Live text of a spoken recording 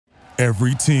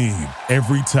Every team,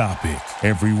 every topic,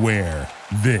 everywhere.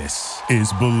 This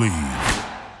is Believe.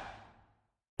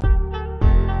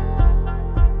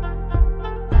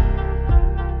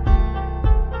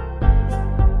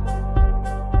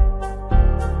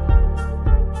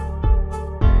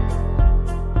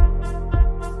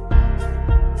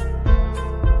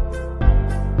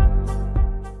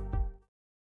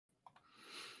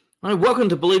 All right, welcome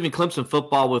to Believe in Clemson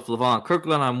Football with Levon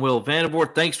Kirkland. I'm Will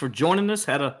Vandervort. Thanks for joining us.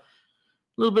 Had a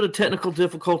little bit of technical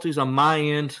difficulties on my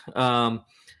end,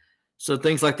 so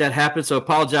things like that happen. So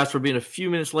apologize for being a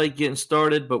few minutes late getting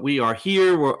started, but we are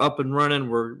here. We're up and running.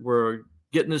 We're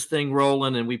getting this thing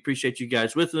rolling, and we appreciate you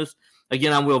guys with us.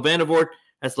 Again, I'm Will Vandervort.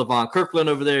 That's Levon Kirkland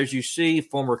over there, as you see,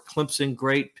 former Clemson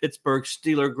great, Pittsburgh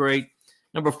Steeler great,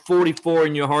 number 44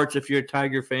 in your hearts if you're a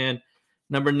Tiger fan,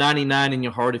 number 99 in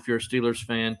your heart if you're a Steelers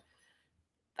fan.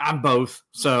 I'm both,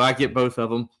 so I get both of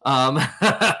them.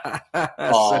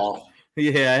 So,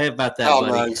 yeah, how about that, How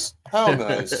buddy? nice. How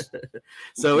nice.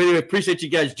 So anyway, appreciate you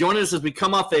guys joining us as we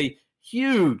come off a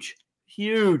huge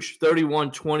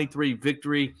 31-23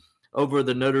 victory over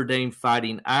the Notre Dame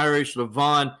Fighting Irish.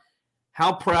 Levon,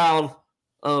 how proud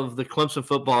of the Clemson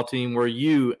football team were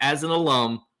you as an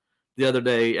alum the other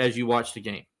day as you watched the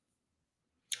game?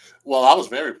 Well, I was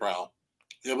very proud.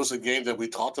 It was a game that we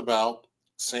talked about,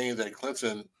 saying that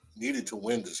Clemson needed to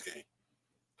win this game.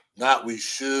 Not we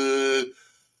should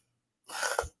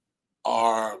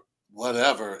or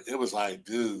whatever. It was like,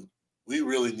 dude, we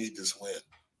really need this win.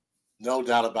 No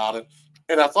doubt about it.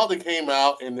 And I thought they came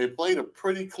out and they played a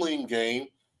pretty clean game.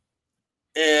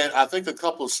 And I think a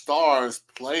couple of stars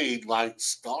played like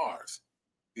stars,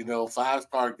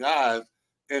 5-star guys.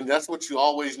 And that's what you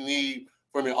always need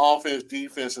from your offense,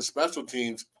 defense, and special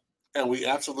teams. And we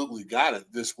absolutely got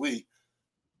it this week.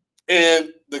 And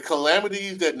the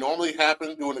calamities that normally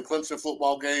happen during the Clemson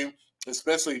football game,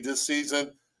 especially this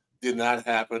season, did not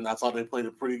happen. I thought they played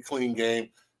a pretty clean game.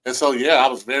 And so, yeah, I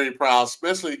was very proud,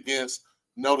 especially against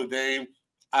Notre Dame.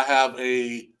 I have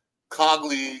a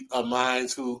colleague of mine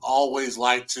who always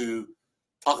like to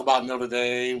talk about Notre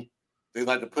Dame. They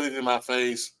like to put it in my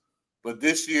face. But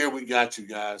this year we got you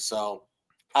guys. So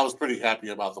I was pretty happy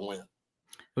about the win.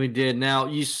 We did. Now,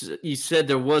 you said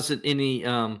there wasn't any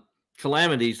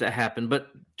calamities that happened, but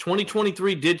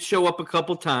 2023 did show up a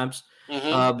couple times.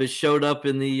 It showed up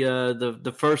in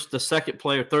the first, the second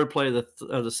play or third play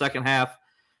of the second half.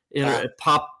 It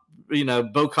popped.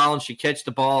 Bo Collins should catch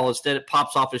the ball. Instead, it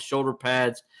pops off his shoulder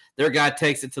pads. Their guy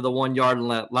takes it to the 1 yard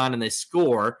line and they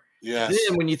score. Yes.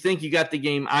 Then when you think you got the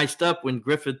game iced up, when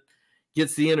Griffith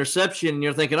gets the interception,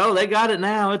 you're thinking, "Oh, they got it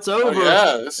now. It's over."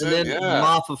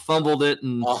 Maffa fumbled it,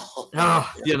 and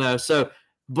So,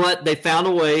 but they found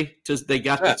a way to. They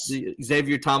got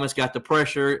Xavier Thomas got the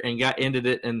pressure and ended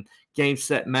it, and game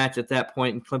set match at that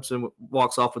point. And Clemson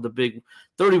walks off with a big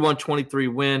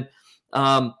 31-23 win.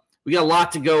 We got a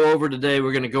lot to go over today.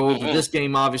 We're going to go over this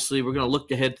game. Obviously, we're going to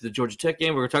look ahead to the Georgia Tech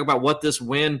game. We're going to talk about what this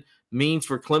win means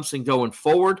for Clemson going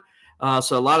forward.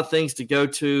 So a lot of things to go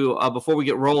to. Before we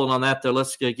get rolling on that, though,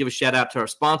 let's give a shout-out to our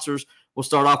sponsors. We'll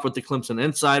start off with the Clemson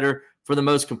Insider. For the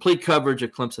most complete coverage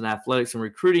of Clemson athletics and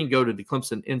recruiting, go to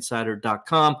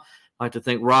theclemsoninsider.com. I'd like to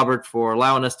thank Robert for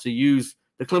allowing us to use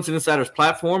the Clemson Insider's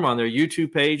platform on their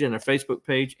YouTube page and their Facebook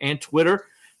page and Twitter,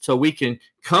 so we can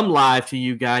come live to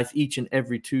you guys each and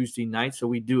every Tuesday night. So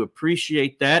we do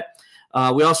appreciate that.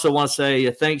 We also want to say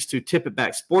thanks to Tip It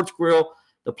Back Sports Grill,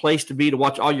 the place to be to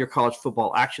watch all your college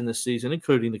football action this season,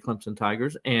 including the Clemson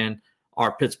Tigers and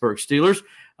our Pittsburgh Steelers.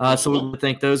 So we want to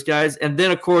thank those guys. And then,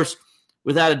 of course,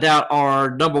 without a doubt, our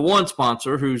number one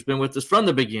sponsor, who's been with us from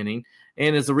the beginning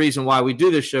and is the reason why we do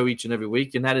this show each and every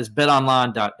week, and that is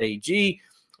betonline.ag.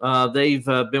 They've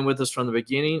been with us from the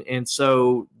beginning. And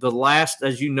so the last,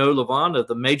 as you know, Levon, of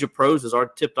the major pros has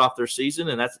already tipped off their season,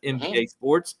 and that's NBA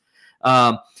sports.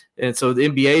 And so the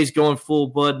NBA is going full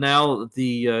blood now.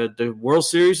 The World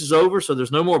Series is over, so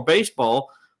there's no more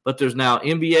baseball, but there's now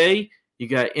NBA, you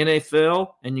got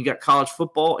NFL, and you got college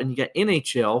football, and you got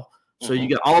NHL. So you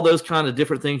got all those kind of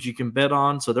different things you can bet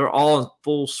on. So they're all in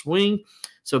full swing.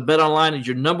 So BetOnline is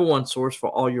your number one source for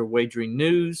all your wagering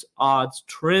news, odds,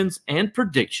 trends, and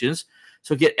predictions.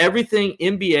 So get everything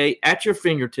NBA at your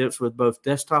fingertips with both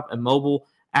desktop and mobile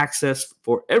access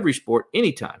for every sport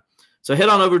anytime. So head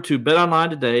on over to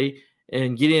BetOnline today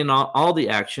and get in on all the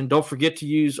action. Don't forget to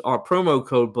use our promo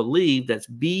code BELIEVE, that's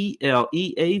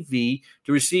BLEAV,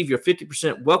 to receive your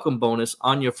 50% welcome bonus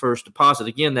on your first deposit.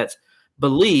 Again, that's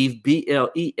BELIEVE,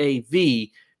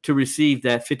 BLEAV, to receive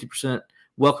that 50%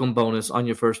 welcome bonus on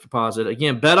your first deposit.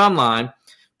 Again,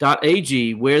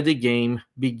 betonline.ag, where the game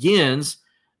begins.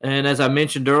 And as I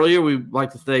mentioned earlier, we'd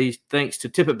like to say thanks to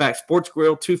Tip It Back Sports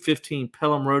Grill, 215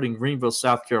 Pelham Road in Greenville,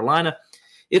 South Carolina.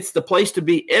 It's the place to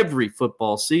be every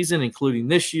football season, including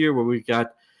this year where we've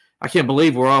got – I can't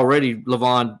believe we're already,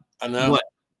 Levon, I know.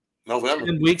 November.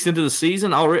 10 weeks into the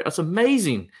season already. That's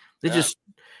amazing. They just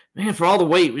 – man, for all the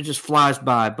wait, it just flies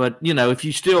by. But, if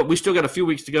we still got a few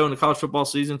weeks to go in the college football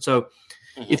season. So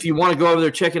if you want to go over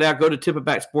there, check it out. Go to Tip It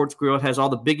Back Sports Grill. It has all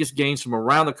the biggest games from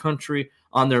around the country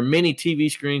on their many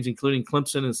TV screens, including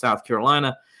Clemson and South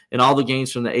Carolina, and all the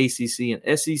games from the ACC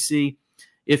and SEC.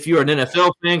 If you're an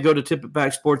NFL fan, go to Tip It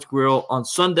Back Sports Grill. On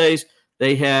Sundays,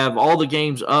 they have all the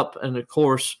games up, and, of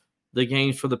course, the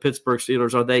games for the Pittsburgh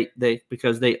Steelers are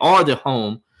because they are the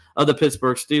home of the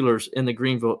Pittsburgh Steelers in the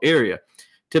Greenville area.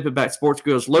 Tip It Back Sports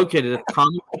Grill is located at the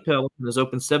Common Hotel and is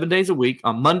open 7 days a week.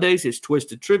 On Mondays, it's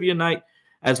Twisted Trivia Night,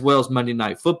 as well as Monday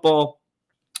Night Football.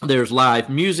 There's live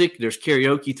music. There's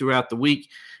karaoke throughout the week.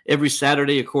 Every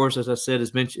Saturday, of course, as I said,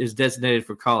 is designated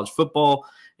for college football.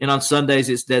 And on Sundays,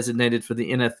 it's designated for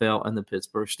the NFL and the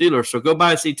Pittsburgh Steelers. So go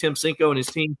by and see Tim Cinco and his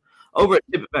team over at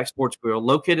Tip It Back Sports Grill,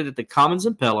 located at the Commons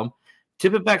in Pelham.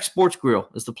 Tip It Back Sports Grill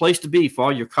is the place to be for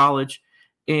all your college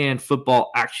and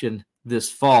football action this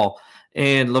fall.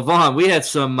 And, Levon, we had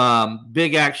some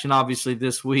big action, obviously,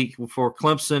 this week for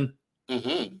Clemson.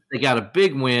 Mm-hmm. They got a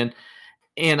big win.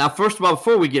 And first of all,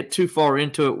 before we get too far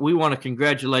into it, we want to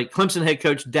congratulate Clemson head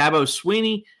coach Dabo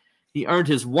Swinney. He earned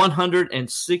his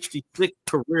 166th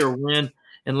career win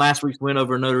in last week's win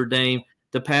over Notre Dame,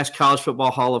 the past College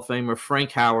Football Hall of Famer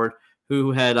Frank Howard,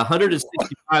 who had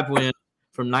 165 wins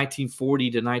from 1940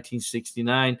 to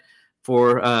 1969.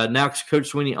 For now,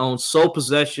 Coach Swinney owns sole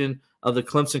possession of the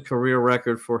Clemson career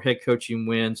record for head coaching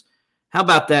wins. How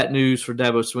about that news for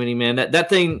Dabo Swinney, man? That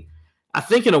thing, I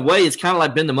think in a way, it's kind of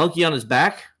like been the monkey on his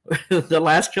back the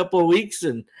last couple of weeks.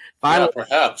 And finally, yeah,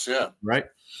 perhaps, yeah. Right?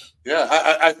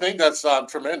 Yeah, I think that's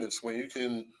tremendous when you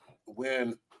can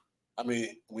win. I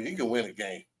mean, when you can win a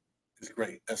game, it's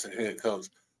great as a head coach.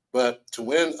 But to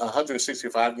win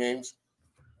 165 games,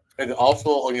 and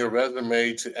also on your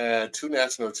resume to add 2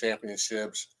 national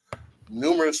championships,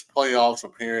 numerous playoffs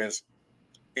appearances,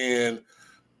 and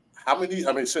how many?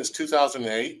 I mean, since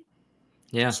 2008.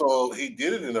 Yeah. So he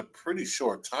did it in a pretty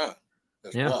short time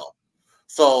as well.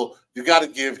 So you got to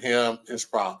give him his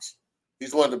props.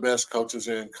 He's one of the best coaches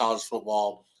in college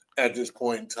football at this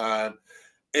point in time.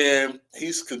 And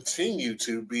he's continued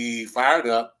to be fired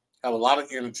up, have a lot of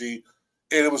energy.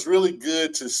 And it was really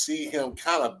good to see him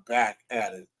kind of back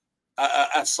at it.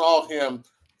 I saw him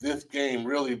this game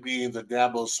really being the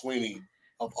Dabo Swinney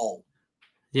of old.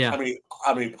 Yeah.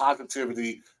 I mean,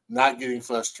 positivity, not getting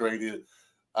frustrated,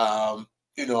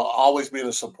 always being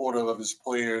a supporter of his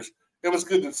players. It was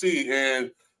good to see.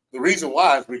 And the reason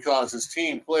why is because his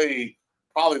team played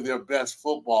probably their best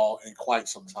football in quite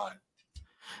some time.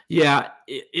 Yeah.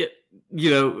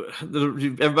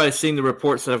 Everybody's seen the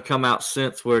reports that have come out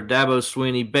since where Dabo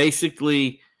Swinney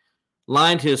basically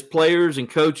lined his players and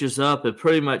coaches up and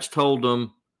pretty much told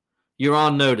them, you're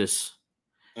on notice.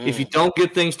 If you don't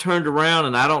get things turned around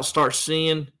and I don't start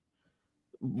seeing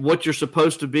what you're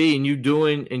supposed to be and you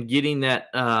doing and getting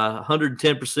that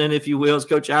 110%, if you will, as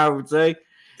Coach Howard would say,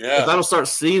 if I don't start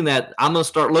seeing that, I'm going to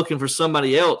start looking for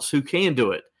somebody else who can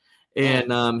do it.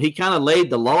 And he kind of laid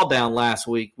the law down last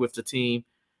week with the team.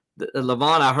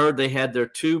 Levon, I heard they had their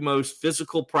 2 most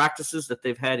physical practices that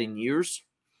they've had in years.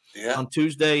 Yeah. On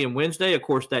Tuesday and Wednesday. Of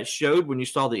course, that showed when you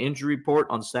saw the injury report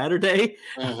on Saturday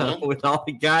with all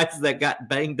the guys that got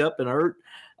banged up and hurt.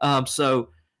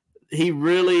 So he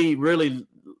really, really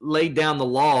laid down the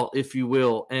law, if you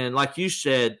will. And like you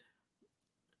said,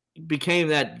 became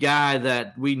that guy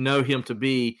that we know him to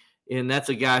be. And that's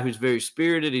a guy who's very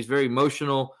spirited. He's very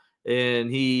emotional.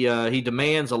 And he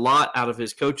demands a lot out of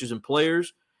his coaches and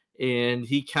players. And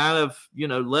he kind of,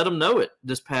 let them know it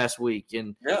this past week.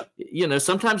 And,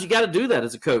 sometimes you got to do that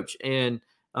as a coach. And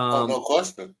no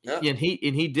question. Yeah. And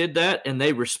he did that, and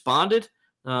they responded.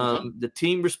 The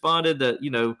team responded that,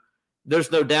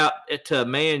 there's no doubt to a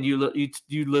man, you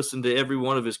listen to every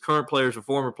one of his current players or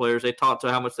former players. They talk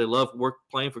to how much they love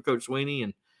playing for Coach Swinney.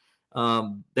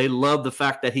 And they love the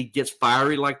fact that he gets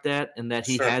fiery like that and that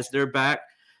he has their back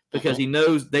because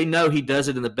they know he does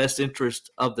it in the best interest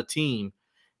of the team.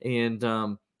 And,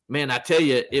 man, I tell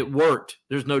you, it worked.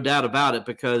 There's no doubt about it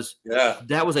because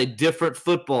that was a different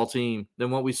football team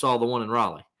than what we saw the one in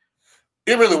Raleigh.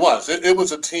 It really was. It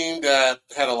was a team that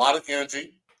had a lot of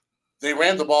energy. They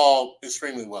ran the ball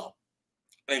extremely well.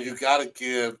 And you got to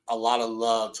give a lot of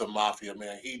love to Mafia,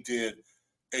 man. He did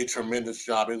a tremendous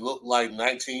job. It looked like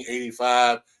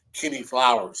 1985 Kenny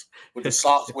Flowers with the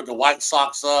socks, with the white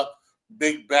socks up,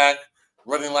 big back,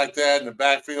 running like that in the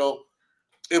backfield.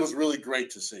 It was really great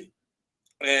to see.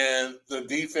 And the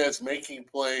defense making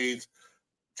plays.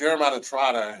 Jeremiah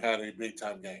Trotter had a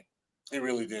big-time game. He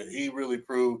really did. He really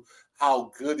proved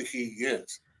how good he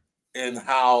is and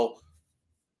how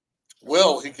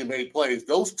well he can make plays.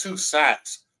 Those 2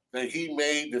 sacks that he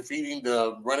made defeating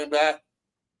the running back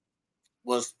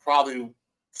was probably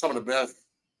some of the best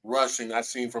rushing I've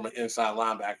seen from an inside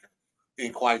linebacker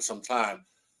in quite some time.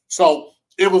 So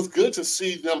it was good to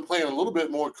see them playing a little bit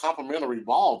more complimentary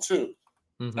ball, too.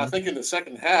 Mm-hmm. I think in the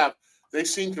second half, they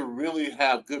seemed to really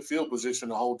have good field position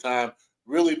the whole time,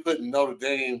 really putting Notre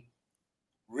Dame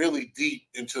really deep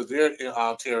into their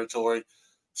territory.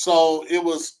 So it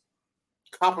was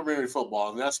complimentary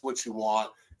football, and that's what you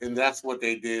want, and that's what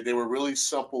they did. They were really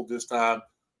simple this time,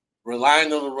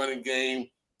 relying on the running game,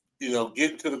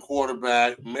 getting to the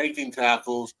quarterback, making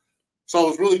tackles. So it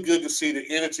was really good to see the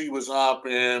energy was up,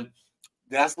 and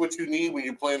that's what you need when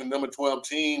you're playing a number 12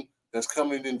 team that's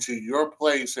coming into your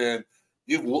place, and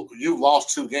you've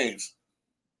lost 2 games.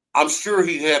 I'm sure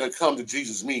he had a come to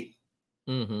Jesus meeting.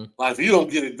 Mm-hmm. Like, if you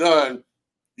don't get it done,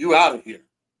 you out of here.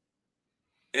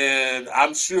 And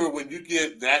I'm sure when you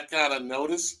get that kind of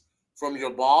notice from your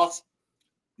boss,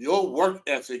 your work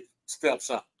ethic steps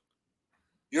up.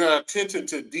 Your attention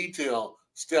to detail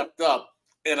stepped up.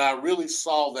 And I really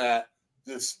saw that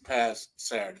this past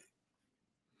Saturday.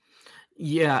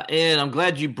 Yeah, and I'm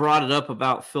glad you brought it up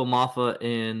about Phil Maffa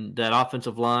and that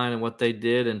offensive line and what they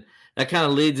did. And that kind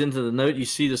of leads into the note. You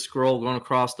see the scroll going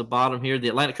across the bottom here. The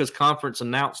Atlantic Coast Conference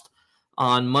announced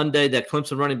on Monday that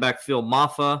Clemson running back Phil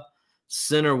Maffa,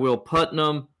 center Will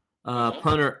Putnam,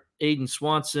 punter Aiden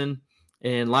Swanson,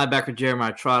 and linebacker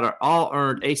Jeremiah Trotter all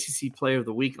earned ACC Player of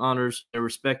the Week honors in their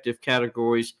respective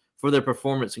categories for their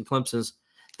performance in Clemson's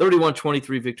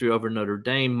 31-23 victory over Notre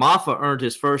Dame. Maffa earned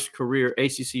his first career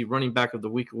ACC Running Back of the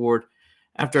Week award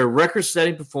after a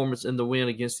record-setting performance in the win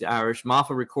against the Irish.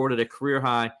 Maffa recorded a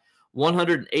career-high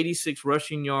 186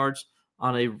 rushing yards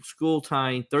on a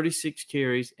school-tying 36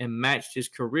 carries and matched his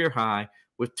career high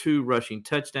with 2 rushing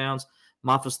touchdowns.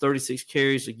 Maffa's 36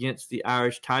 carries against the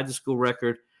Irish tied the school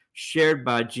record shared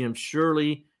by Jim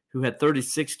Shirley, who had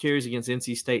 36 carries against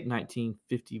NC State in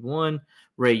 1951,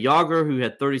 Ray Yager, who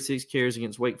had 36 carries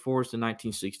against Wake Forest in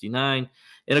 1969,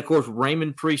 and, of course,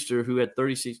 Raymond Priester, who had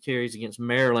 36 carries against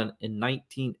Maryland in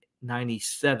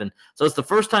 1997. So it's the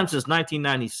first time since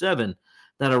 1997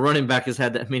 that a running back has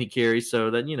had that many carries.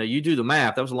 So that, you do the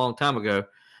math. That was a long time ago.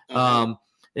 Mm-hmm.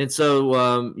 And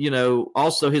so,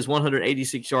 also his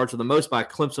 186 yards are the most by a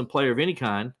Clemson player of any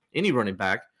kind, any running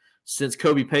back, since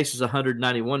Kobe Pace's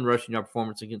 191 rushing yard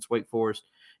performance against Wake Forest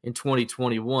in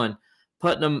 2021.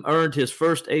 Putnam earned his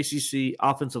first ACC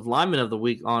Offensive Lineman of the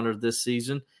Week honor this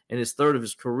season and his third of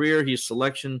his career. His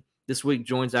selection this week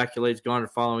joins accolades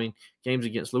garnered following games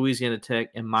against Louisiana Tech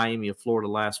and Miami of Florida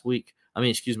last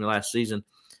season.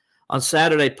 On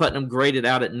Saturday, Putnam graded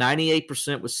out at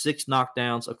 98% with 6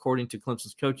 knockdowns, according to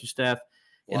Clemson's coaching staff.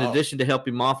 Wow. In addition to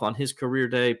helping Maffa on his career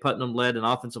day, Putnam led an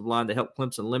offensive line that helped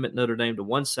Clemson limit Notre Dame to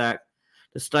 1 sack,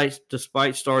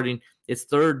 despite starting its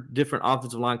 3rd different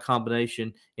offensive line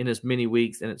combination in as many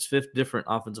weeks and its 5th different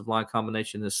offensive line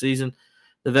combination this season.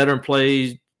 The veteran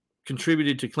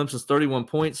contributed to Clemson's 31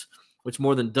 points, which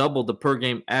more than doubled the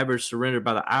per-game average surrendered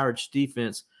by the Irish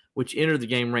defense, which entered the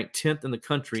game ranked 10th in the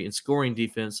country in scoring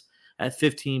defense at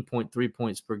 15.3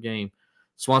 points per game.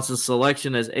 Swanson's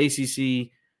selection as ACC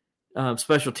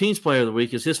Special Teams Player of the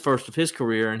Week is his first of his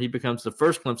career, and he becomes the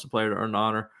first Clemson player to earn the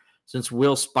honor since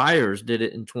Will Spires did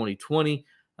it in 2020.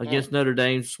 Against Notre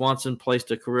Dame, Swanson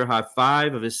placed a career-high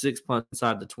 5 of his 6 punts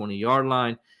inside the 20-yard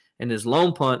line, and his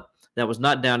lone punt that was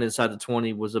not down inside the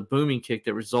 20 was a booming kick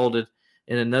that resulted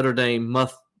in a Notre Dame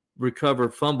must-recover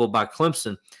fumble by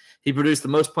Clemson. He produced the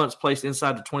most punts placed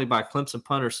inside the 20 by a Clemson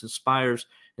punter since Spires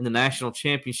in the national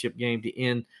championship game to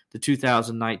end the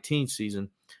 2019 season.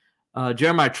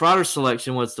 Jeremiah Trotter's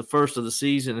selection was the first of the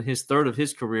season and his 3rd of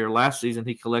his career. Last season,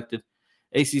 he collected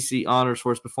ACC honors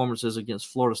for his performances against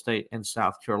Florida State and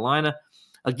South Carolina.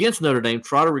 Against Notre Dame,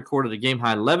 Trotter recorded a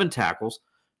game-high 11 tackles,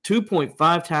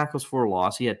 2.5 tackles for a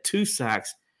loss. He had 2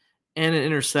 sacks and an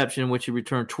interception, in which he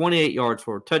returned 28 yards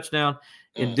for a touchdown.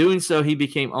 In doing so, he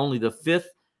became only the 5th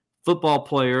football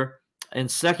player and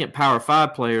 2nd Power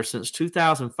 5 player since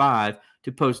 2005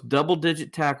 to post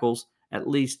double-digit tackles, at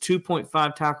least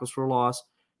 2.5 tackles for a loss,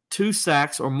 2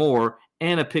 sacks or more,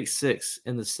 and a pick 6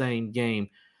 in the same game.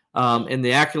 And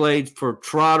the accolades for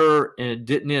Trotter, and it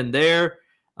didn't end there.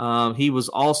 He was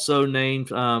also named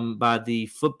by the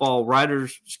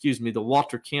the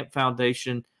Walter Camp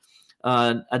Foundation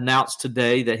announced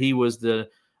today that he was the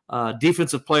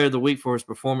Defensive Player of the Week for his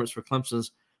performance for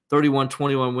Clemson's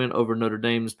 31-21 win over Notre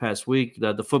Dame this past week.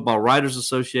 The Football Writers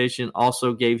Association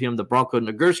also gave him the Bronco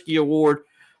Nagurski Award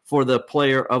for the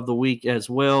Player of the Week as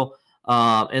well.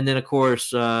 And then, of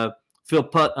course, Will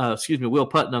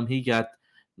Putnam, he got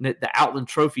the Outland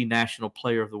Trophy National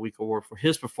Player of the Week award for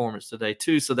his performance today,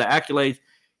 too. So the accolades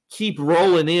keep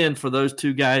rolling in for those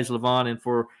two guys, Levon, and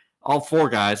for all four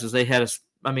guys, as they had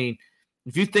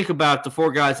if you think about the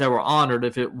four guys that were honored,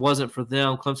 if it wasn't for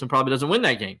them, Clemson probably doesn't win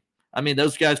that game.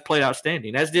 Those guys played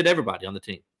outstanding, as did everybody on the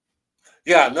team.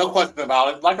 Yeah, no question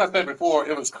about it. Like I said before,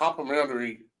 it was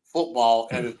complimentary football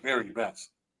at its very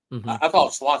best. Mm-hmm. I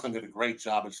thought Swanson did a great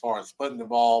job as far as splitting the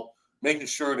ball, making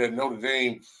sure that Notre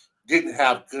Dame didn't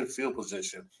have good field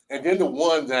position. And then the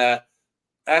one that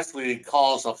actually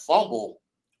caused a fumble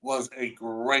was a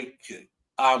great kick.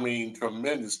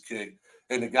 Tremendous kick.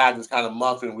 And the guy just kind of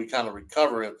muffed it, and we kind of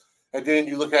recover it. And then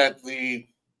you look at the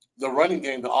running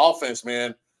game, the offense,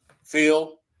 man.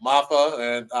 Phil, Maffa,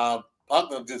 and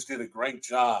Putnam just did a great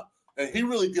job. And he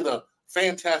really did a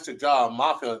fantastic job,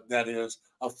 Maffa, that is,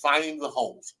 of finding the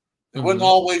holes. It wasn't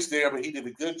always there, but he did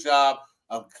a good job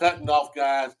of cutting off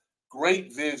guys,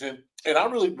 great vision. And I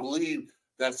really believe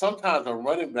that sometimes a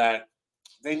running back,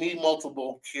 they need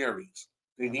multiple carries.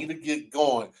 They need to get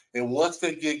going. And once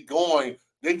they get going,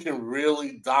 they can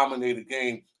really dominate a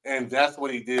game. And that's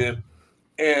what he did.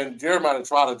 And Jeremiah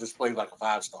Trotter just played like a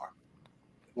 5-star.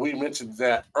 We mentioned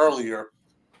that earlier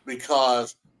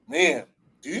because, man,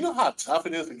 do you know how tough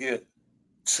it is to get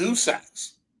 2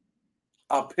 sacks,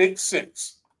 a pick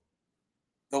 6,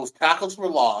 those tackles were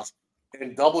lost,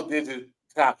 and double-digit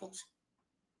tackles?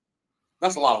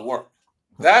 That's a lot of work.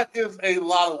 That is a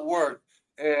lot of work.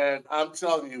 And I'm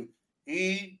telling you,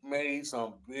 he made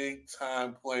some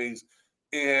big-time plays.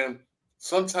 And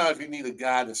sometimes you need a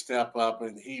guy to step up,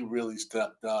 and he really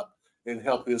stepped up and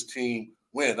helped his team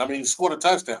win. He scored a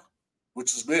touchdown,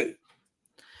 which is big.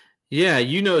 Yeah,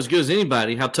 you know as good as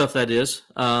anybody how tough that is.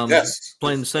 Yes.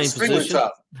 Playing the same position.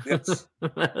 Tough. Yes.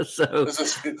 So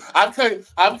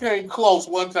I came close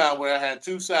one time where I had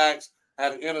 2 sacks,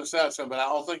 had an interception, but I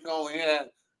don't think I only had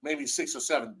maybe 6 or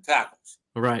 7 tackles.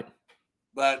 Right.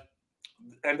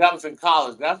 And that was in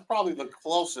college. That's probably the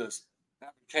closest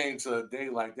that came to a day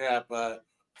like that. But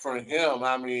for him,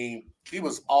 he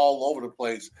was all over the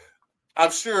place.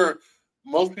 I'm sure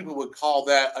most people would call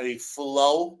that a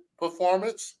flow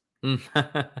performance.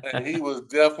 And he was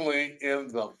definitely in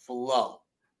the flow.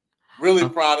 Really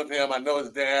proud of him. I know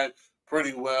his dad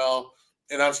pretty well.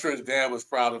 And I'm sure his dad was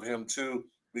proud of him too,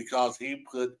 because he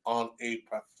put on a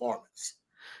performance.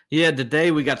 Yeah,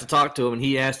 today we got to talk to him, and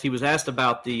he was asked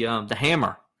about the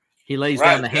hammer. He lays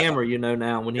down the hammer,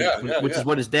 now, which is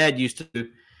what his dad used to do.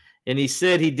 And he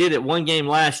said he did it one game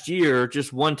last year,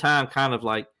 just one time, kind of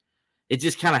like it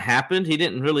just kind of happened. He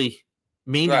didn't really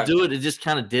mean to do it. It just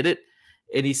kind of did it.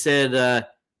 And he said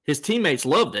his teammates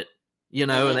loved it,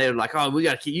 and they were like, "Oh, you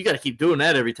got to keep doing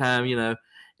that every time,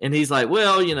 And he's like,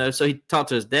 "Well, so he talked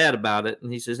to his dad about it,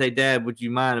 and he says, "Hey, Dad, would you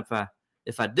mind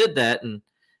if I did that?" And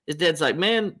his dad's like,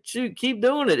 "Man, shoot, keep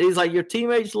doing it." He's like, "Your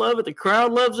teammates love it, the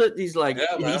crowd loves it." He's like,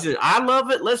 he said, "I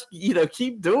love it. Let's,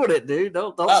 keep doing it, dude.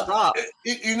 Don't stop."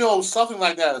 Something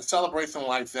like that, a celebration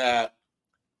like that,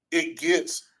 it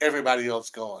gets everybody else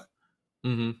going.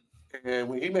 Mm-hmm. And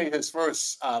when he made his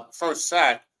first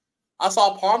sack, I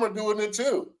saw Palmer doing it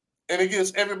too. And it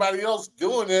gets everybody else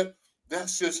doing it.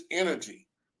 That's just energy.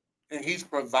 And he's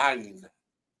providing that.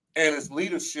 And his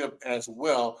leadership as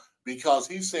well, because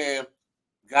he's saying,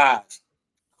 guys,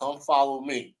 come follow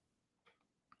me.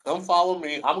 Come follow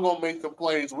me. I'm going to make some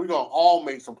plays. We're going to all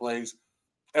make some plays,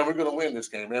 and we're going to win this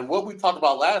game. And what we talked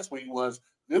about last week was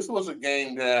this was a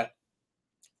game that,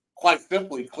 quite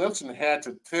simply, Clemson had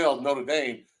to tell Notre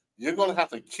Dame, you're going to have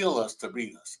to kill us to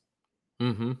beat us.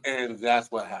 Mm-hmm. And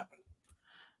that's what happened.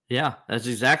 Yeah, that's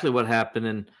exactly what happened.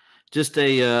 And just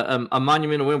a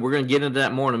monumental win. We're going to get into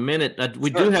that more in a minute. We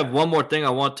do have one more thing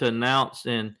I want to announce,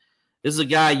 and this is a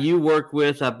guy you work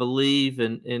with, I believe,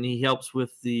 and he helps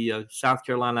with the South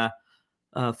Carolina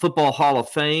Football Hall of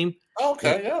Fame.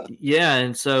 Okay, yeah. Yeah,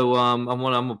 and so I'm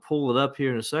going to pull it up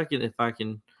here in a second if I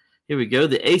can. Here we go.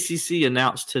 The ACC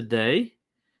announced today,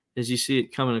 as you see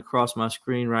it coming across my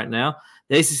screen right now,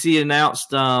 the ACC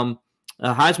announced a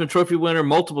Heisman Trophy winner,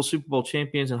 multiple Super Bowl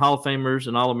champions, and Hall of Famers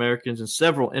and All-Americans, and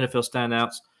several NFL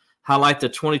standouts highlight the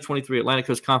 2023 Atlantic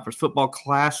Coast Conference football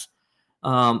class,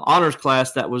 honors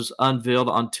class that was unveiled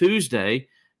on Tuesday.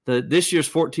 This year's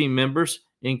 14 members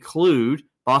include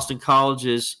Boston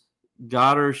College's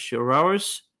Goddard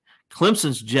Shiroris,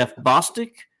 Clemson's Jeff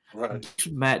Bostic, right,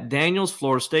 Matt Daniels,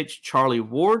 Florida State's Charlie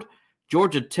Ward,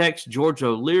 Georgia Tech's George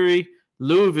O'Leary,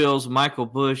 Louisville's Michael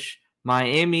Bush,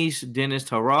 Miami's Dennis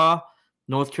Hara,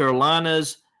 North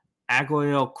Carolina's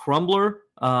Aguil Crumbler,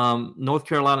 North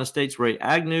Carolina State's Ray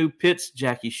Agnew, Pitt's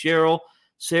Jackie Sherrill,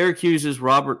 Syracuse's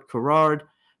Robert Carrard,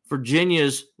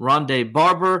 Virginia's Rondé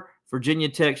Barber, Virginia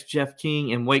Tech's Jeff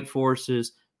King, and Wake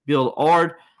Forest's Bill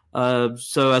Ard.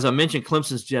 So as I mentioned,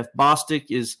 Clemson's Jeff Bostic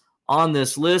is on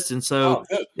this list. And so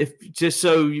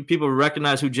people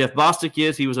recognize who Jeff Bostic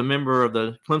is, he was a member of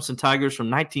the Clemson Tigers from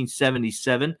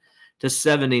 1977 to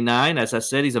 79. As I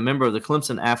said, he's a member of the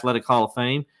Clemson Athletic Hall of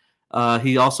Fame.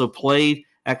 He also played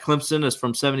at Clemson as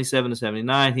from 77 to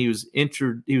 79. He was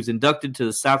inducted to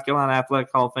the South Carolina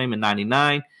Athletic Hall of Fame in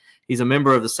 99. He's a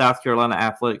member of the South Carolina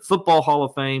Athletic Football Hall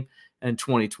of Fame in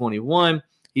 2021.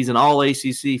 He's an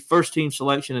All-ACC first-team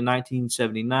selection in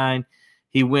 1979.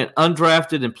 He went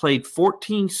undrafted and played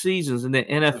 14 seasons in the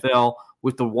NFL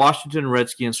with the Washington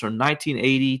Redskins from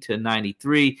 1980 to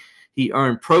 93. He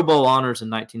earned Pro Bowl honors in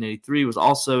 1983, was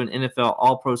also an NFL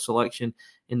All-Pro selection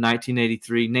in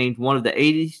 1983, named one of the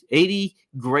 80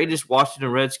 greatest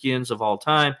Washington Redskins of all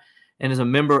time, and is a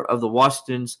member of the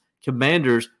Washington's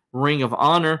Commanders Ring of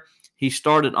Honor. He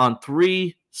started on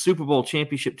 3 Super Bowl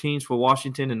championship teams for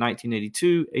Washington in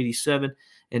 1982, 87,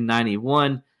 and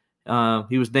 91.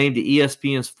 He was named to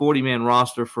ESPN's 40-man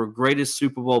roster for greatest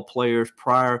Super Bowl players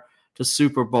prior to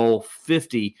Super Bowl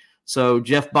 50. So,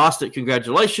 Jeff Bostic,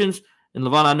 congratulations. And,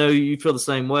 Levon, I know you feel the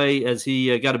same way, as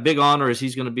he got a big honor, as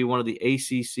he's going to be one of the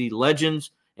ACC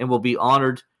legends and will be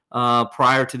honored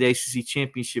prior to the ACC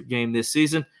championship game this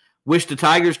season. Wish the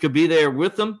Tigers could be there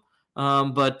with them.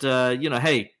 But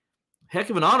hey, heck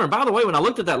of an honor. And by the way, when I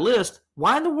looked at that list,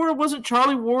 why in the world wasn't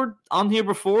Charlie Ward on here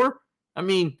before? I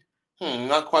mean,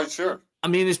 not quite sure. I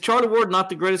mean, is Charlie Ward not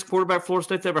the greatest quarterback Florida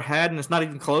State's ever had, and it's not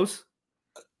even close?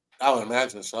 I would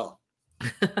imagine so.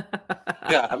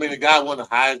 Yeah, I mean, the guy won the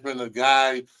Heisman. The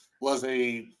guy was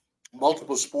a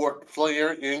multiple sport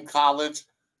player in college.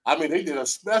 I mean, they did a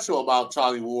special about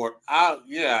Charlie Ward. I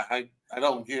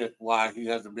don't get why he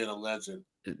hasn't been a legend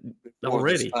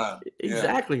already.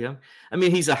 Exactly. Yeah. I mean,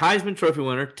 he's a Heisman Trophy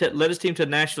winner. Led his team to a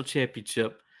national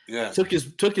championship. Yeah. Took his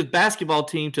basketball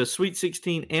team to a Sweet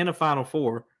 16 and a Final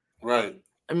Four. Right.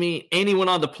 I mean, and he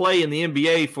went on to play in the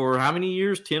NBA for how many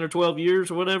years? 10 or 12 years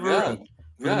or whatever. Yeah.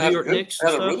 The New York Knicks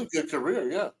had a really good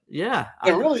career, yeah. Yeah.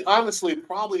 And really, honestly,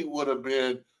 probably would have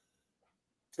been,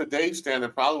 today's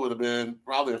standard, probably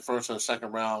a first and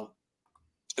second round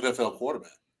NFL quarterback.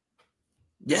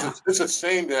 Yeah. It's a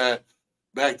shame that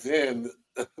back then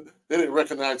they didn't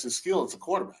recognize his skill as a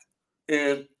quarterback.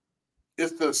 And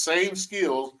it's the same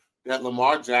skills that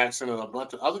Lamar Jackson and a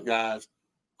bunch of other guys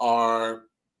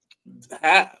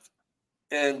have.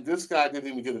 And this guy didn't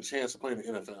even get a chance to play in the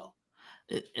NFL.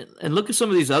 And look at some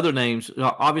of these other names.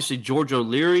 Obviously, George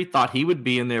O'Leary, thought he would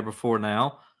be in there before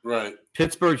now. Right.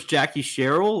 Pittsburgh's Jackie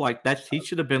Sherrill, like that, he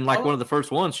should have been like one of the first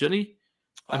ones, shouldn't he?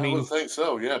 I would think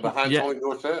so, yeah. Behind Tony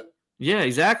Dorsett. Yeah,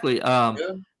 exactly.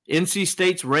 NC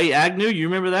State's Ray Agnew, you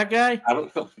remember that guy? I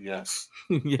don't know. Yes.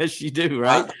 Yes, you do,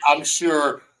 right? I'm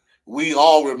sure we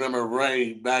all remember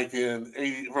Ray back from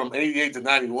 88 to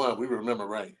 91. We remember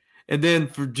Ray. And then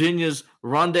Virginia's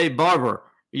Rondé Barber.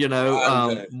 He's a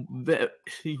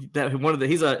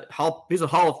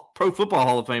Pro Football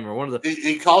Hall of Famer. One of the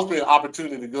he caused me an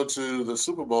opportunity to go to the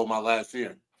Super Bowl my last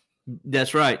year.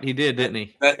 That's right, he did, didn't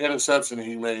he? That interception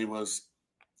he made was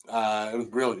it was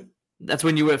brilliant. That's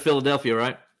when you were at Philadelphia,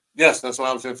 right? Yes, that's when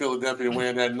I was in Philadelphia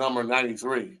wearing that number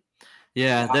 93.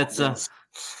 Yeah, that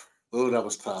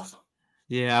was tough.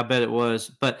 Yeah, I bet it was.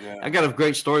 But I got a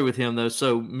great story with him though.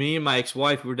 So me and my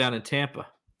ex-wife, we were down in Tampa.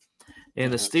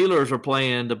 And the Steelers are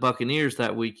playing the Buccaneers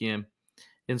that weekend.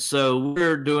 And so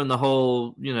we're doing the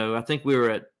whole, I think we were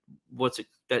at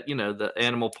the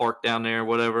animal park down there or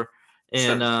whatever.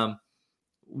 And I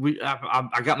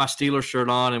got my Steelers shirt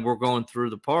on and we're going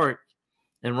through the park.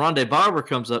 And Rondé Barber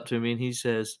comes up to me and he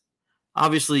says,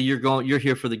 obviously you're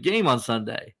here for the game on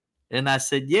Sunday. And I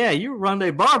said, yeah, you're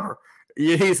Rondé Barber.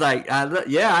 He's like,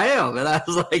 yeah, I am. And I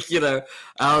was like,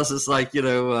 I was just like,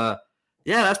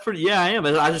 yeah, that's pretty. Yeah, I am.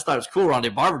 And I just thought it was cool.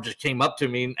 Rondé Barber just came up to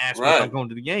me and asked me if I'm going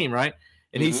to the game, right?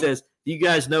 And he says, "Do you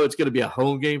guys know it's going to be a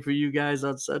home game for you guys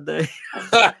on Sunday?"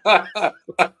 And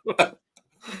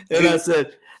I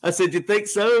said, "You think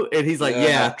so?" And he's like,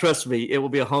 "Yeah, trust me, it will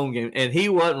be a home game." And he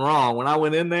wasn't wrong. When I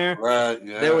went in there,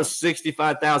 there was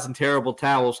 65,000 terrible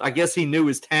towels. I guess he knew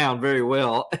his town very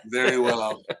well. Very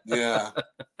well, yeah.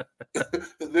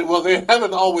 Well, they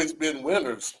haven't always been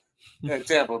winners at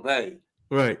Tampa Bay.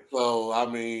 Right. So, I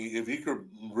mean, if you could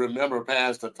remember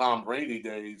past the Tom Brady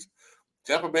days,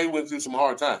 Tampa Bay went through some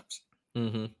hard times.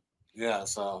 Mm-hmm. Yeah,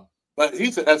 so. But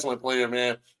he's an excellent player,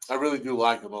 man. I really do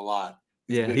like him a lot.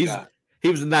 He's he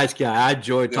was a nice guy. I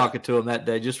enjoyed talking to him that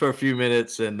day just for a few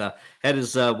minutes, and had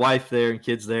his wife there and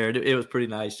kids there. It was pretty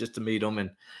nice just to meet him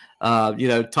and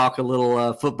talk a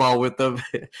little football with them.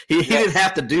 he didn't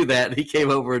have to do that. He came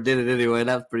over and did it anyway. And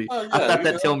that was pretty. I thought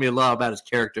that told me a lot about his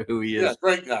character, who he is. Yeah,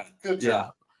 great guy. Good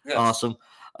job. Yeah, awesome.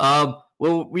 Well,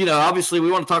 obviously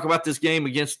we want to talk about this game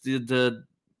against against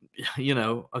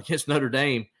Notre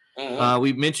Dame. Mm-hmm.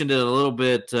 We mentioned it a little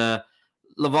bit.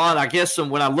 Levon, I guess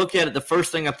when I look at it, the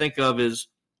first thing I think of is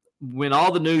when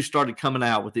all the news started coming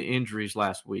out with the injuries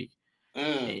last week.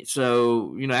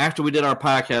 So, after we did our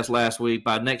podcast last week,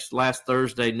 last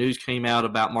Thursday, news came out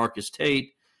about Marcus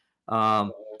Tate,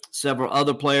 several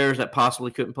other players that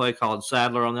possibly couldn't play, Colin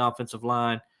Sadler on the offensive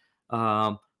line.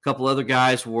 A couple other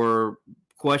guys were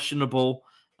questionable.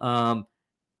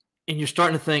 And you're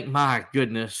starting to think, my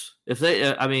goodness, if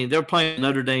they're playing a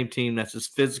Notre Dame team that's as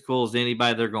physical as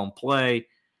anybody they're going to play.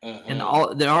 And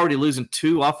they're already losing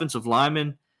 2 offensive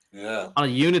linemen on a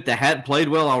unit that hadn't played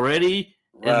well already.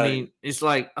 Right. I mean, it's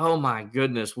like, oh my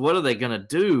goodness, what are they going to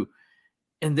do?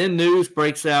 And then news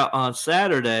breaks out on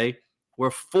Saturday where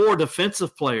 4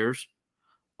 defensive players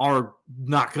are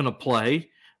not going to play.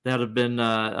 That have been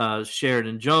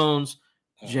Sheridan Jones,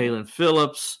 Jalen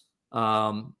Phillips,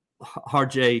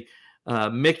 RJ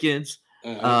Mickens,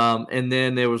 and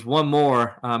then there was one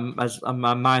more.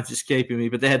 My mind's escaping me,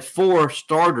 but they had 4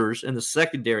 starters in the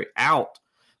secondary out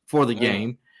for the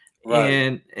game.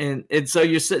 Right. And so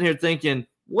you're sitting here thinking,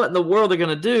 what in the world are they going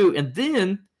to do? And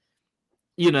then,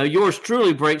 yours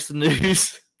truly breaks the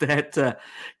news that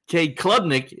Cade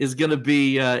Klubnik is going to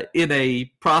be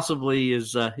probably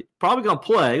going to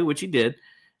play, which he did,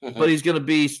 but he's going to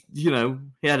be, he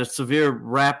had a severe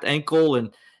wrapped ankle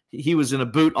and he was in a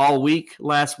boot all week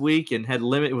last week and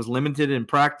was limited in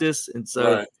practice. And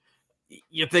so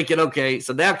you're thinking, okay,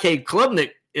 so now Cade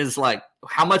Klubnik is like,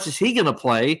 how much is he going to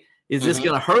play? Is this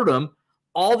going to hurt him?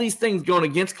 All these things going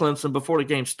against Clemson before the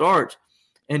game starts.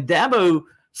 And Dabo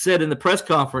said in the press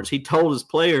conference, he told his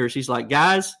players, he's like,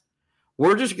 guys,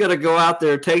 we're just going to go out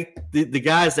there, take the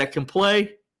guys that can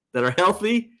play, that are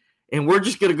healthy, and we're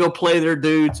just going to go play their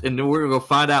dudes, and then we're going to go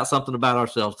find out something about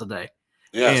ourselves today.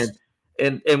 Yes.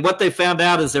 And what they found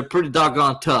out is they're pretty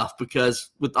doggone tough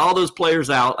because with all those players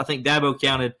out, I think Dabo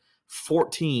counted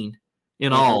 14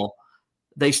 in all,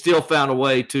 they still found a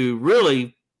way to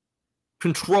really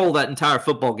control that entire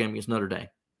football game against Notre Dame.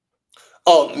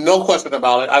 Oh, no question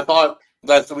about it. I thought,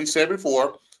 as we said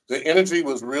before, the energy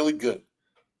was really good.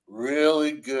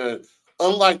 Really good.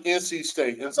 Unlike NC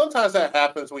State. And sometimes that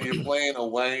happens when you're playing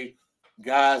away.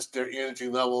 Guys, their energy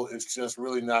level is just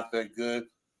really not that good.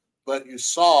 But you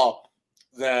saw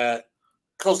that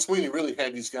Coach Sweeney really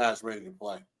had these guys ready to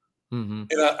play. Mm-hmm.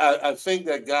 And I think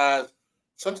that guys,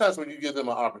 sometimes when you give them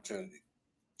an opportunity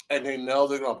and they know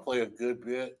they're going to play a good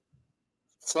bit,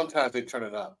 sometimes they turn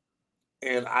it up.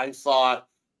 And I thought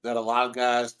that a lot of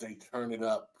guys, they turned it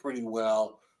up pretty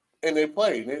well. And they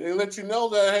played. They let you know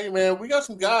that, hey, man, we got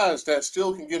some guys that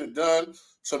still can get it done,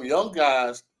 some young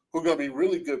guys who are going to be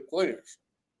really good players.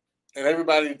 And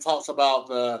everybody talks about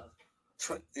the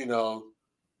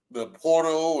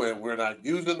portal and we're not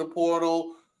using the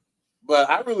portal.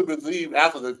 But I really believe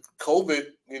after the COVID,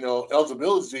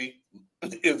 eligibility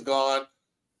is gone,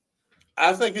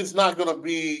 I think it's not going to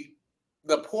be –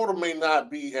 the portal may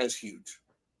not be as huge.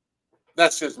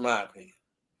 That's just my opinion.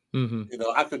 Mm-hmm.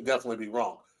 I could definitely be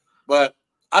wrong. But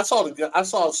I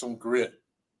saw some grit,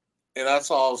 and I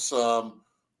saw some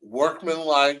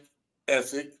workmanlike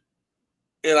ethic,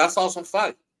 and I saw some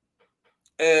fight.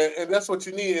 And that's what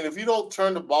you need. And if you don't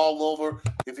turn the ball over,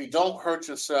 if you don't hurt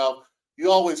yourself,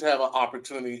 you always have an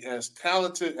opportunity. As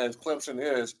talented as Clemson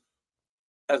is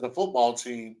as a football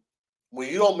team, when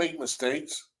you don't make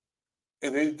mistakes,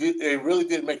 and they really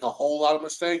did make a whole lot of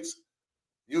mistakes,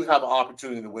 you have an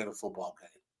opportunity to win a football game.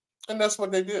 And that's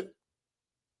what they did.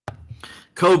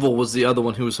 Koval was the other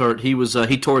one who was hurt. He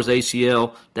tore his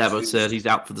ACL. Dabo said he's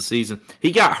out for the season.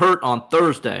 He got hurt on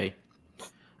Thursday,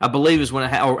 I believe is when it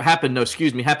happened. No,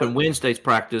 excuse me, happened Wednesday's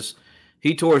practice.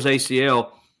 He tore his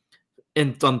ACL,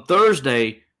 and on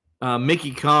Thursday,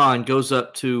 Mickey Kahn goes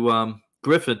up to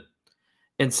Griffin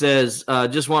and says,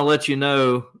 "Just want to let you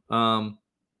know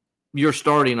you're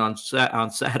starting on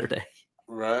Saturday."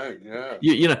 Right.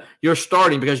 Yeah. You're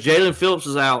starting because Jalen Phillips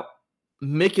is out,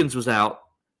 Mickens was out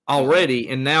already,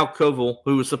 and now Koval,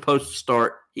 who was supposed to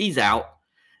start, he's out.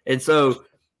 And so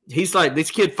he's like,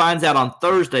 this kid finds out on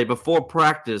Thursday before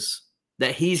practice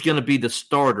that he's going to be the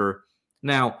starter.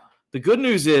 Now, the good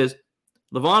news is,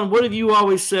 Levon, what have you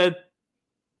always said?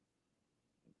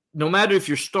 No matter if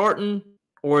you're starting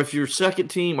or if you're second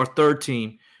team or third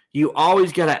team, you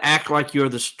always got to act like you're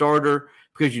the starter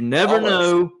because you never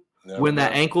know when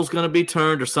that ankle's going to be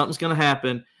turned or something's going to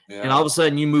happen, and all of a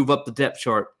sudden you move up the depth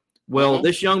chart. Well,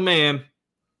 this young man,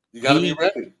 you got to be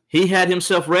ready. He had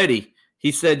himself ready.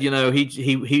 He said,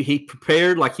 he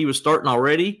prepared like he was starting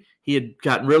already. He had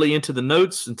gotten really into the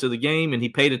notes, into the game, and he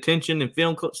paid attention in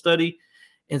film study.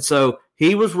 And so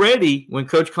he was ready when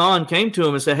Coach Kahn came to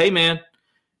him and said, "Hey, man,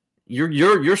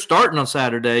 you're starting on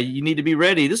Saturday. You need to be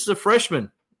ready. This is a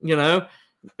freshman,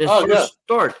 first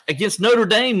start against Notre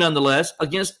Dame, nonetheless,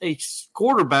 against a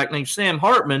quarterback named Sam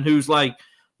Hartman, who's like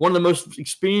one of the most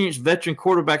experienced veteran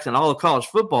quarterbacks in all of college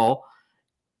football."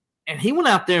 And he went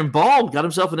out there and balled, got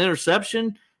himself an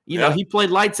interception. He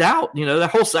played lights out. That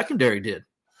whole secondary did.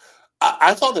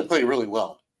 I thought they played really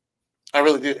well. I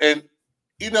really did. And,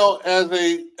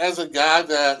 as a guy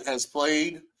that has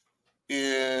played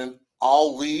in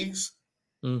all leagues,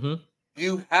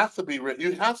 you have to be ready.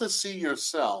 You have to see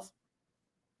yourself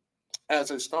as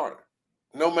a starter.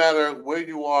 No matter where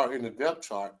you are in the depth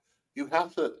chart, you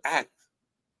have to act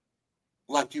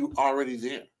like you're already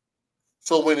there.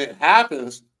 So when it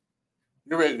happens,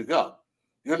 you're ready to go.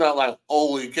 You're not like,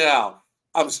 holy cow,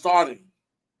 I'm starting.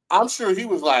 I'm sure he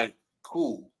was like,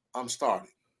 cool, I'm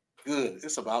starting. Good,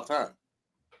 it's about time.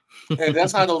 And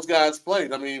that's how those guys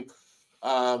played. I mean,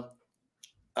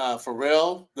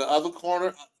 Farrell, the other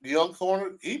corner, the young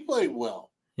corner, he played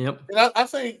well. Yep. And I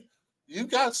think you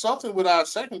got something with our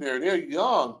secondary. They're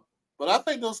young, but I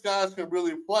think those guys can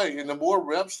really play. And the more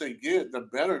reps they get, the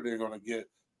better they're going to get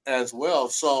as well.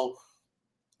 So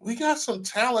we got some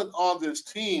talent on this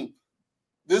team.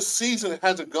 This season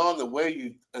hasn't gone the way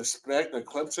you expect a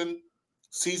Clemson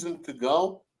season to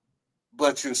go,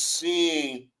 but you're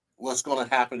seeing what's going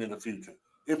to happen in the future.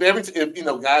 If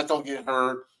guys don't get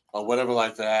hurt or whatever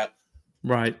like that,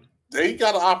 right? They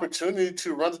got an opportunity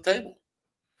to run the table.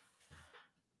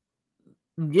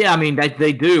 Yeah, I mean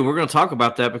they do. We're going to talk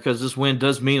about that because this win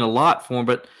does mean a lot for them.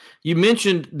 But you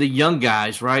mentioned the young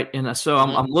guys, right? And so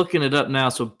I'm looking it up now.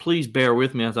 So please bear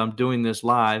with me as I'm doing this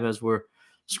live as we're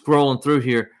scrolling through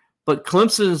here. But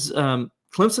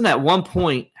Clemson at one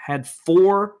point had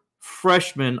 4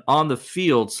 freshmen on the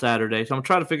field Saturday. So I'm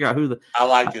trying to figure out who I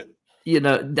like it.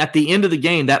 At the end of the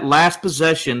game, that last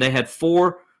possession, they had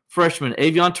 4 freshmen.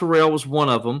 Avion Terrell was one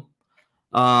of them.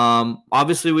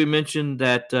 Obviously, we mentioned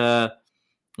that.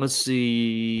 Let's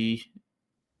see.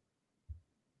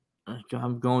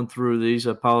 I'm going through these.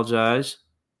 I apologize.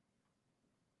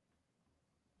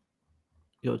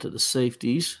 Go to the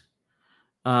safeties.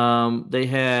 They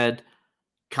had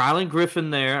Kylan Griffin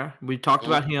there. We talked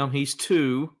about him. He's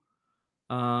 2.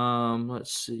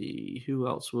 Let's see. Who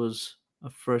else was a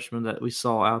freshman that we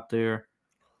saw out there?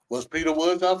 Was Peter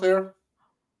Woods out there?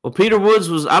 Well, Peter Woods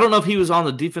was – I don't know if he was on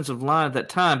the defensive line at that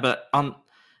time, but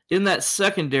in that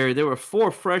secondary, there were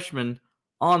 4 freshmen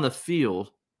on the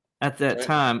field at that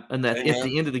time and at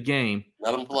the end of the game.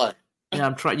 Let them play.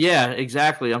 Yeah,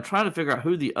 exactly. I'm trying to figure out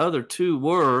who the other 2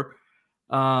 were.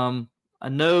 I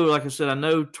know, like I said, I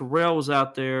know Terrell was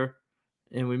out there,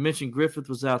 and we mentioned Griffith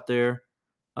was out there.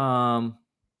 Well,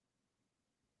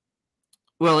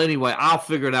 anyway, I'll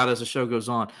figure it out as the show goes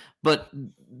on. But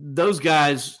those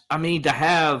guys, I mean, to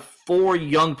have 4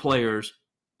 young players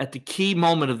at the key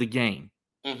moment of the game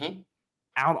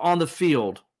out on the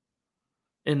field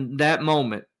in that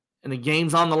moment, and the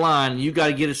game's on the line, and you got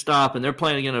to get a stop, and they're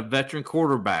playing against a veteran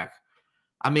quarterback.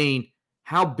 I mean,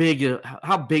 how big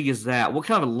is that? What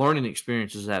kind of a learning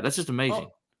experience is that? That's just amazing.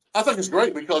 I think it's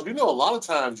great because, a lot of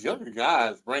times younger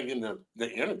guys bring in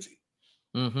the energy.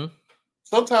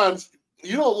 Sometimes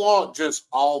you don't want just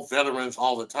all veterans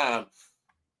all the time.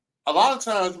 A lot of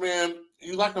times, man,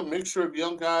 you like a mixture of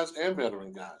young guys and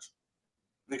veteran guys.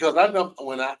 Because I know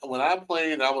when I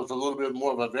played, I was a little bit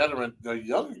more of a veteran. The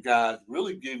younger guys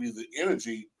really give you the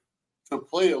energy to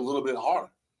play a little bit harder.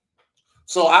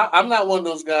 So I'm not one of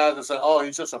those guys that say, oh,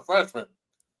 he's just a freshman.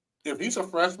 If he's a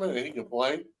freshman and he can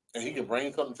play and he can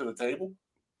bring something to the table,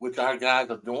 which our guys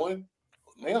are doing,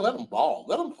 man, let him ball.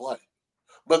 Let him play.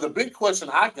 But the big question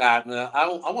I got now, I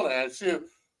want to ask you,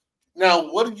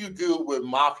 now, what do you do with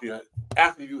Mafia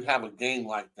after you have a game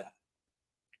like that?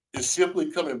 Is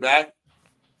simply coming back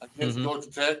against Georgia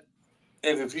Tech?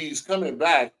 And if he's coming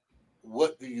back,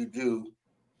 what do you do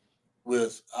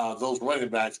with those running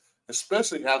backs,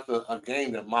 especially after a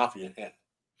game that Mafia had?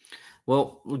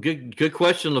 Well, good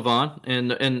question, Levon,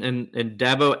 and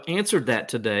Dabo answered that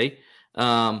today.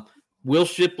 Will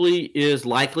Shipley is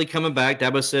likely coming back.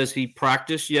 Dabo says he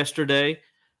practiced yesterday.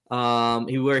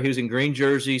 He was in green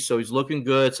jersey, so he's looking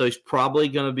good. So he's probably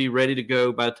going to be ready to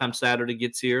go by the time Saturday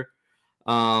gets here.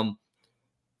 But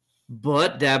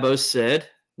Dabo said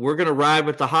we're going to ride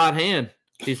with the hot hand.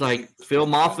 He's like, Phil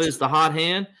Mafah is the hot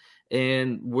hand,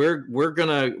 and we're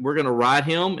gonna ride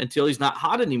him until he's not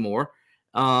hot anymore.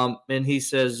 And he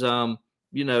says,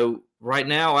 right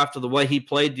now after the way he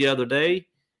played the other day,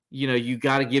 you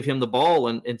got to give him the ball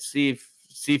and see if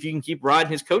you can keep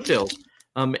riding his coattails.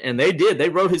 And they did. They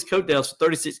rode his coattails for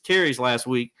 36 carries last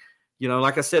week.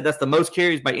 Like I said, that's the most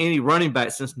carries by any running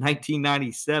back since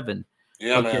 1997.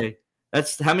 Yeah, okay. Man.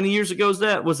 That's how many years ago is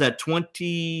that? Was that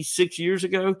 26 years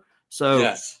ago? So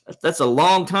yes. That's a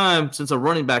long time since a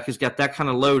running back has got that kind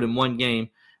of load in one game.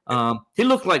 He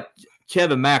looked like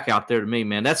Kevin Mack out there to me,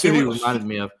 man. That's who he reminded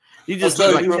me of. He just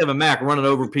looked like Kevin Mack running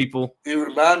over people. He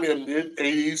reminded me of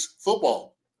mid-'80s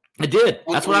football. It did.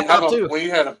 That's what I thought, too. When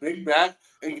you had a big back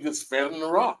and you just fed him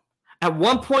the rock. At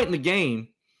one point in the game,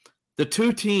 the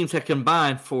two teams had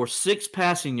combined for 6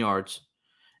 passing yards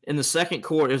in the second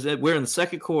quarter. We're in the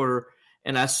second quarter,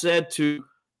 and I said to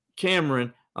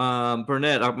Cameron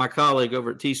Burnett, my colleague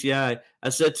over at TCI, I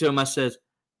said to him, I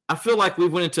feel like we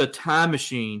went into a time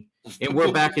machine and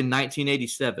we're back in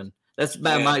 1987. That's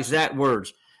my exact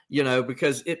words,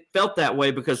 because it felt that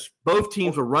way because both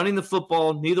teams were running the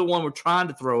football. Neither one were trying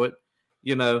to throw it.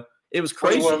 It was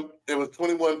crazy. It was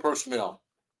 21 personnel.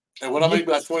 And what I mean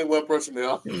by 21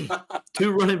 personnel,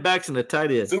 2 running backs and a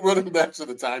tight end. 2 running backs and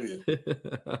a tight end.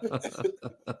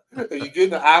 And you get in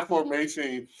the I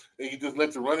formation and you just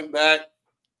let the running back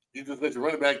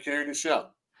carry the show.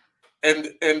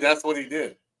 And that's what he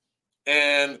did.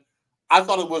 And I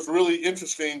thought it was really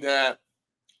interesting that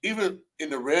even in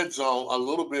the red zone a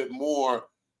little bit more,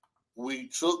 we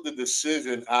took the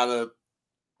decision out of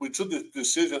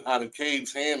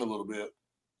Cade's hand a little bit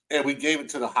and we gave it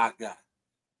to the hot guy.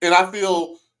 And I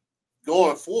feel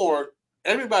going forward,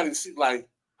 everybody see, like,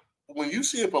 when you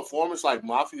see a performance like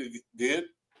Mafia did,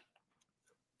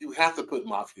 you have to put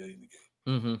Mafia in the game.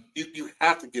 Mm-hmm. You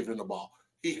have to give him the ball.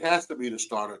 He has to be the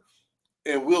starter.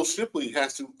 And Will Shipley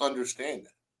has to understand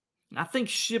that. I think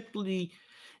Shipley,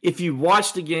 if you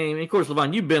watch the game, and of course,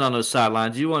 Levon, you've been on those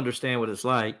sidelines. You understand what it's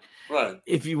like. Right.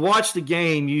 If you watch the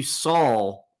game, you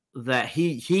saw that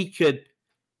he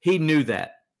knew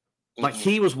that. Like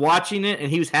he was watching it and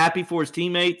he was happy for his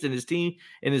teammates and his team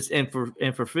and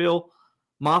for Phil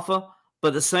Mafah. But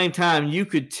at the same time, you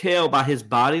could tell by his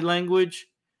body language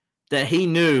that he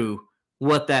knew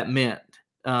what that meant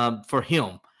for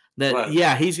him. That, right.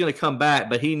 Yeah, he's going to come back,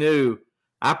 but he knew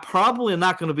I probably am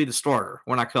not going to be the starter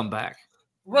when I come back.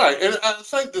 Right. And I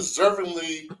think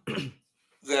deservingly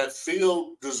that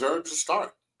Phil deserved to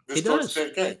start this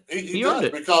game. He does.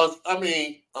 Because,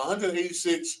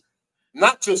 186 –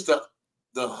 not just the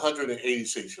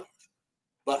 186 yards,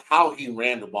 but how he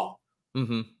ran the ball.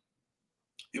 Mm-hmm.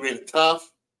 He ran it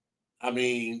tough.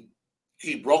 He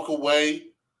broke away.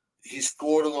 He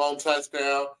scored a long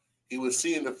touchdown. He was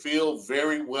seeing the field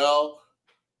very well.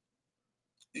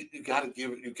 You got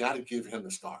to give him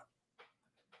the start.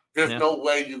 There's no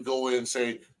way you go in and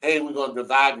say, "Hey, we're going to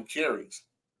divide the carries."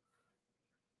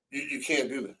 You can't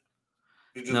do that.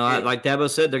 Like Dabo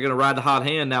said, they're going to ride the hot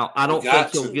hand. Now, I don't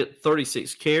think he'll get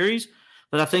 36 carries,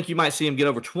 but I think you might see him get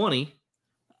over 20,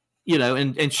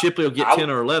 and Shipley will get 10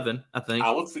 or 11, I think.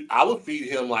 I would feed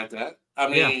him like that.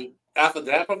 After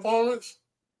that performance,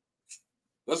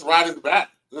 let's ride his back.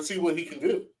 Let's see what he can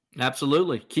do.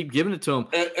 Absolutely. Keep giving it to him.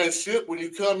 And Ship, when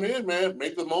you come in, man,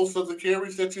 make the most of the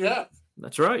carries that you have.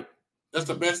 That's right. That's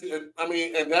the best.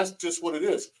 And that's just what it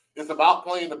is. It's about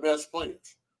playing the best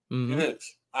players. Mm-hmm. It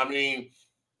is.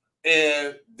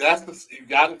 And you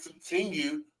got to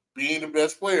continue being the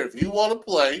best player. If you want to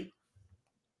play,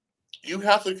 you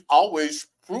have to always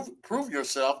prove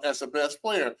yourself as the best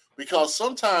player, because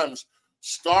sometimes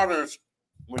starters,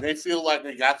 when they feel like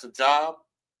they got the job,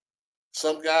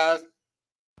 some guys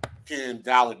can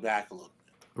dial it back a little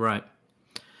bit. Right.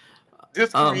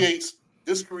 This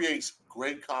creates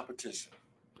great competition.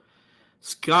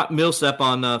 Scott Millsap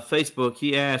on Facebook,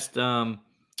 he asked,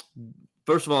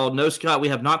 first of all, no, Scott, we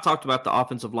have not talked about the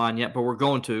offensive line yet, but we're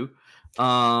going to.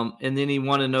 And then he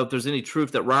wanted to know if there's any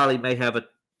truth that Riley may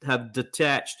have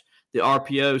detached the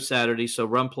RPO Saturday, so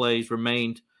run plays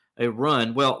remained a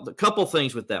run. Well, a couple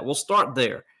things with that. We'll start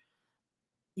there.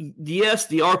 Yes,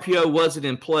 the RPO wasn't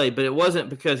in play, but it wasn't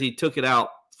because he took it out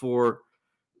for,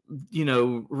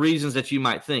 reasons that you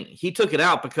might think. He took it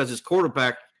out because his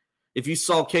quarterback, if you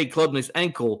saw Cade Klubnik's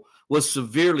ankle, was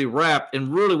severely wrapped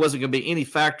and really wasn't going to be any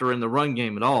factor in the run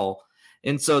game at all.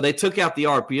 And so they took out the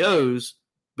RPOs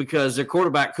because their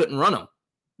quarterback couldn't run them.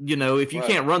 If you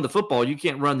can't run the football, you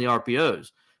can't run the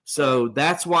RPOs. So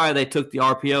that's why they took the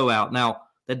RPO out. Now,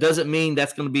 that doesn't mean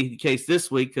that's going to be the case this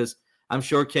week, because I'm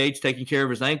sure Cade's taking care of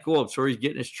his ankle. I'm sure he's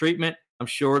getting his treatment. I'm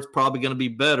sure it's probably going to be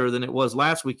better than it was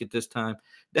last week at this time.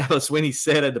 That was when he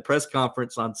said at the press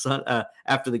conference on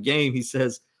after the game, he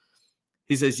says,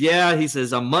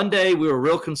 on Monday we were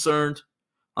real concerned.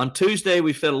 On Tuesday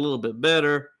we felt a little bit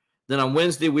better. Then on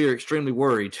Wednesday we were extremely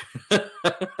worried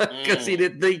because he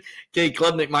didn't think Cade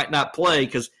Klubnik might not play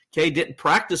because Cade didn't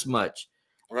practice much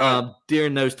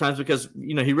during those times because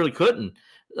he really couldn't.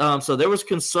 So there was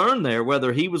concern there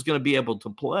whether he was going to be able to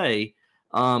play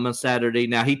on Saturday.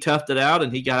 Now he toughed it out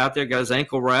and he got out there, got his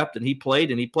ankle wrapped, and he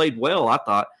played well, I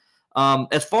thought.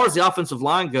 As far as the offensive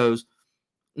line goes,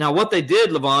 now what they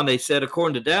did, Levon, they said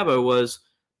according to Dabo was,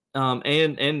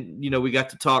 and we got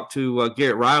to talk to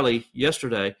Garrett Riley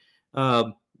yesterday.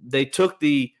 They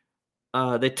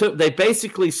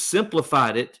basically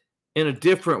simplified it in a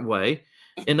different way.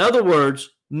 In other words,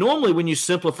 normally when you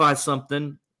simplify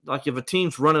something, like if a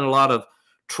team's running a lot of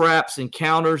traps and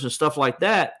counters and stuff like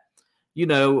that, a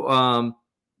lot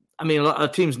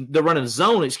of teams, they're running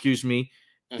zone,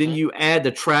 then you add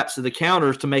the traps to the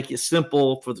counters to make it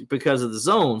simple because of the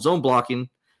zone blocking.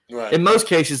 Right. In most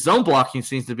cases, zone blocking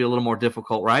seems to be a little more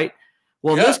difficult, right?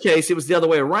 Well, in this case, it was the other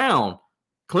way around.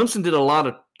 Clemson did a lot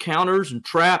of counters and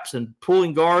traps and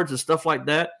pulling guards and stuff like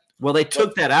that. Well, they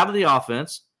took that out of the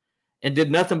offense and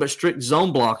did nothing but strict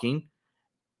zone blocking,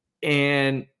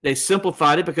 and they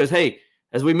simplified it because, hey,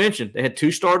 as we mentioned, they had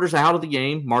two starters out of the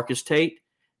game, Marcus Tate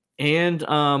and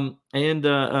Colin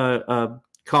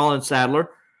Sadler.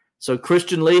 So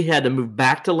Christian Lee had to move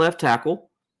back to left tackle,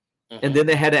 and then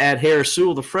they had to add Harris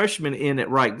Sewell, the freshman, in at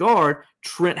right guard.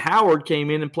 Trent Howard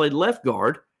came in and played left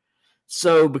guard.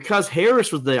 So because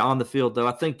Harris was there on the field, though,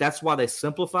 I think that's why they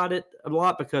simplified it a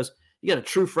lot because you got a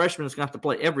true freshman that's going to have to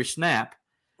play every snap,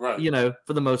 right?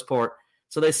 For the most part.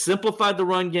 So they simplified the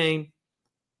run game,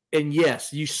 and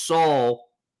yes, you saw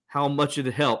how much it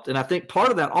helped. And I think part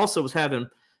of that also was having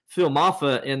Phil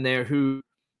Maffa in there who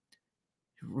 –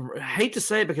 I hate to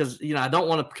say it because, I don't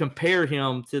want to compare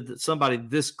him to somebody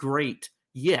this great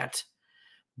yet,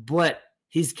 but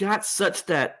he's got such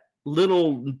that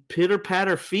little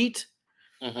pitter-patter feet,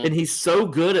 and he's so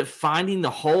good at finding the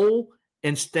hole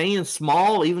and staying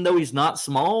small even though he's not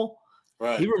small.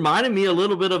 Right. He reminded me a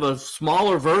little bit of a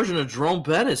smaller version of Jerome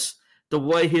Bettis, the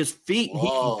way his feet, he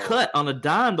can cut on a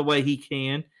dime the way he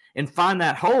can and find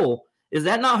that hole. Is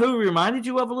that not who he reminded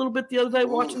you of a little bit the other day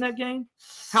watching that game?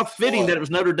 How fitting that it was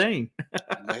Notre Dame.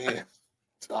 Man,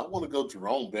 I want to go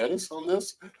Jerome Bettis on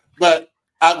this. But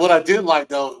what I did like,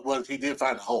 though, was he did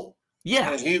find a hole.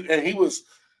 Yeah. And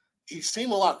he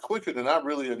seemed a lot quicker than I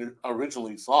really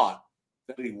originally thought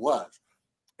that he was.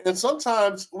 And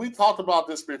sometimes, we talked about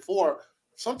this before,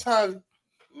 sometimes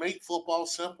make football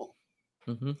simple.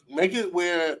 Make it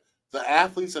where the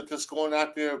athletes are just going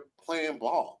out there playing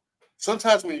ball.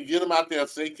 Sometimes when you get them out there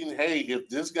thinking, hey, if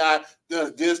this guy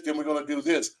does this, then we're going to do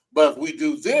this. But if we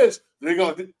do this, they're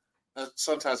going to do –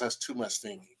 sometimes that's too much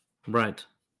thinking. Right.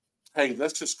 Hey,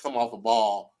 let's just come off the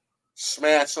ball,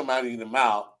 smash somebody in the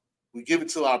mouth. We give it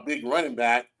to our big running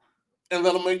back and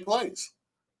let them make plays.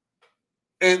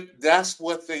 And that's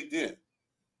what they did.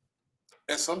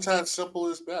 And sometimes simple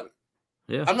is better.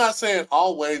 Yeah. I'm not saying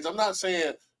always. I'm not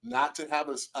saying not to have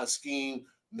a scheme,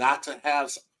 not to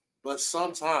have – but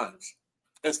sometimes,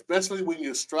 especially when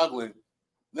you're struggling,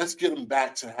 let's get them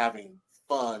back to having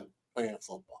fun playing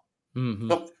football.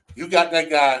 You got that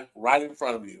guy right in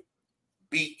front of you.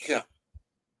 Beat him.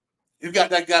 You got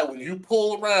that guy, when you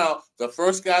pull around, the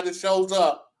first guy that shows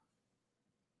up,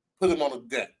 put him on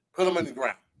the deck. Put him in the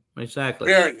ground.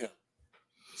 Exactly. Bury him.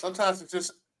 Sometimes it's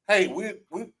just, hey, we're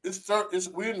in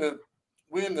the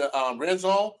red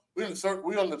zone. We're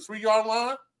on the 3-yard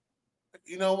line.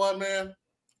 You know what, man?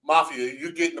 Mafia,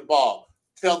 you're getting the ball.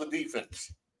 Tell the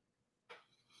defense.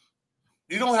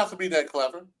 You don't have to be that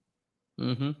clever.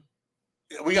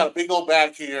 We got a big old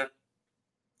back here.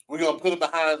 We're gonna put him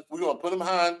behind. We're gonna put him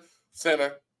behind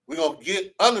center. We're gonna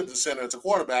get under the center as a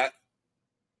quarterback,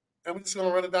 and we're just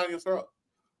gonna run it down your throat.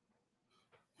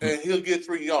 And he'll get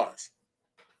 3 yards.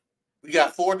 We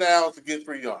got 4 downs to get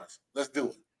 3 yards. Let's do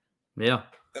it. Yeah,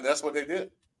 and that's what they did.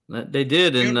 They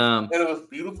did, and it was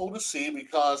beautiful to see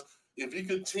because if you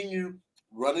continue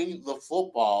running the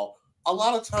football, a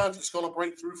lot of times it's going to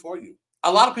break through for you.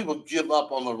 A lot of people give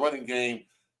up on the running game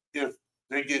if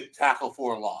they get tackled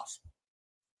for a loss.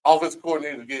 Offensive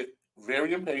coordinators get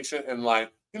very impatient and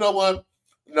like, you know what?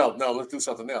 No, let's do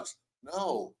something else.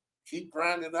 No, keep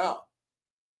grinding out.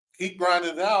 Keep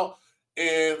grinding out.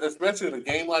 And especially in a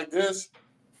game like this,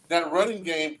 that running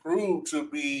game proved to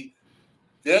be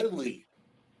deadly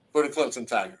for the Clemson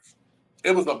Tigers.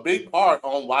 It was a big part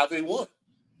on why they won.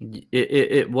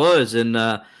 It was. And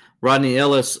Rodney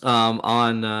Ellis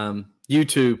on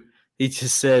YouTube, he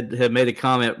just had made a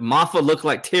comment. Maffa looked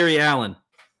like Terry Allen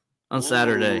on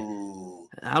Saturday.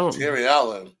 Terry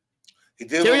Allen.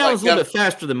 Terry Allen's a little bit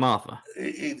faster than Maffa.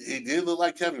 He did look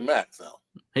like Kevin Mack, though.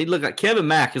 He looked like Kevin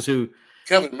Mack is who.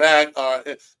 Kevin Mack.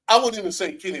 I wouldn't even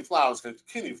say Kenny Flowers, because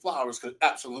Kenny Flowers could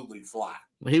absolutely fly.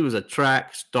 He was a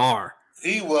track star.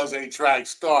 He was a track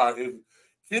star. If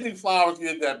Kenny Flowers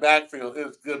get that backfield,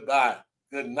 it's goodbye.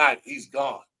 Good night. He's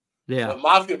gone. Yeah. But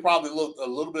Mafia probably looked a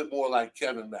little bit more like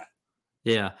Kevin Mack.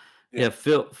 Yeah.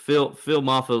 Phil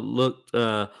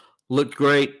Maffa looked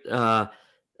great. I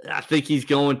think he's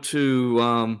going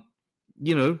to,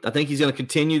 I think he's going to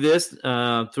continue this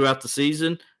throughout the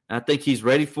season. I think he's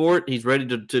ready for it. He's ready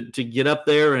to get up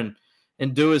there and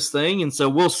do his thing. And so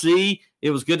we'll see.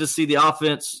 It was good to see the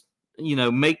offense,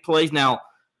 make plays. Now,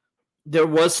 there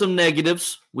was some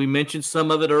negatives. We mentioned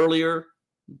some of it earlier.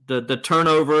 The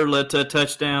turnover led to a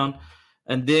touchdown.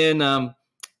 And then,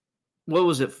 4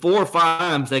 or 5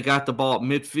 times they got the ball at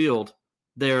midfield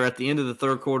there at the end of the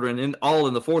third quarter and then all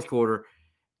in the fourth quarter.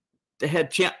 They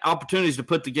had opportunities to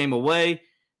put the game away.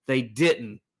 They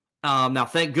didn't. Now,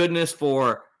 thank goodness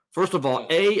for, first of all,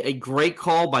 a great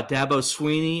call by Dabo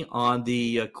Sweeney on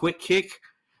the quick kick.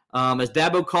 As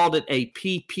Dabo called it, a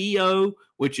PPO,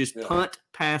 which is punt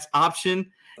pass option.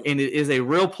 And it is a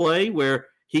real play where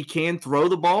he can throw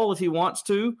the ball if he wants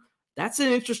to. That's an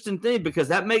interesting thing because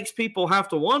that makes people have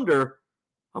to wonder,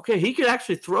 okay, he could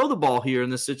actually throw the ball here in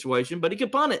this situation, but he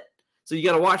could punt it. So you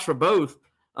got to watch for both.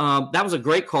 That was a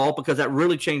great call because that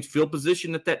really changed field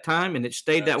position at that time, and it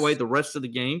stayed that way the rest of the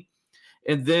game.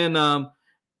 And then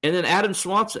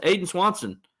Aiden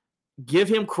Swanson, give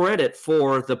him credit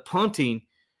for the punting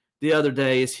the other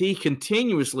day as he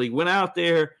continuously went out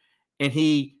there and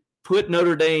he put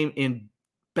Notre Dame in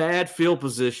bad field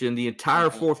position the entire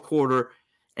fourth quarter,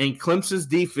 and Clemson's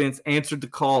defense answered the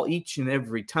call each and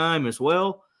every time as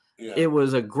well. Yeah. It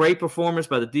was a great performance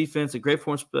by the defense, a great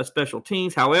performance by special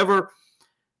teams. However,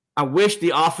 I wish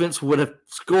the offense would have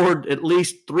scored at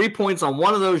least 3 points on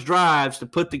one of those drives to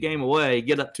put the game away,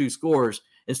 get up 2 scores,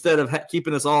 instead of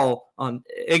keeping us all on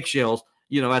eggshells,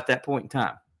 at that point in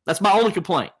time. That's my only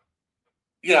complaint.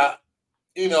 Yeah.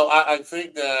 I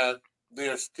think that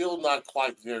they're still not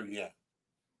quite there yet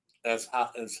as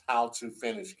how to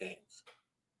finish games.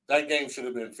 That game should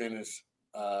have been finished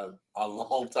a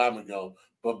long time ago,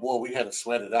 but boy, we had to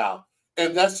sweat it out.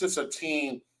 And that's just a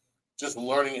team just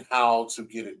learning how to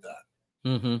get it done.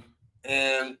 Mm-hmm.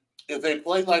 And if they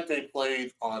play like they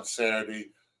played on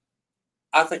Saturday,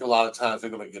 I think a lot of times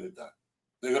they're going to get it done.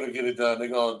 They're going to get it done. They're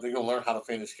going to learn how to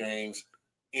finish games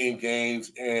in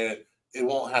games, and it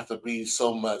won't have to be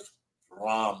so much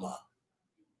drama.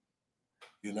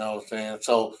 You know what I'm saying?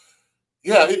 So,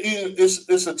 yeah,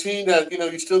 it's a team that,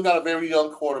 you still got a very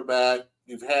young quarterback.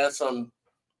 You've had some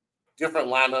different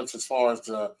lineups as far as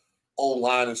the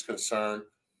O-line is concerned.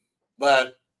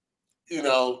 But,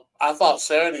 I thought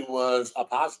Saturday was a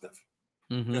positive.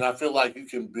 Mm-hmm. And I feel like you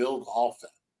can build off that.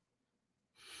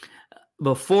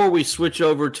 Before we switch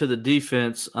over to the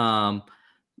defense, want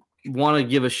to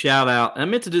give a shout out. I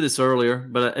meant to do this earlier,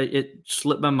 but it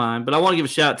slipped my mind. But I want to give a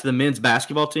shout out to the men's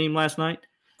basketball team last night.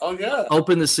 Oh, yeah.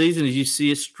 Opened the season, as you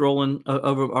see it strolling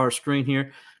over our screen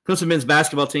here. Clemson men's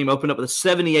basketball team opened up with a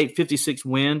 78-56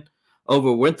 win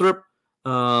over Winthrop.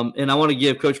 And I want to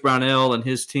give Coach Brownell and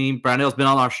his team. Brownell's been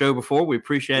on our show before. We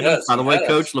appreciate it. By the way,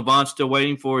 Coach, Levon's still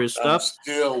waiting for his stuff.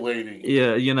 Still waiting.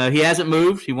 Yeah, he hasn't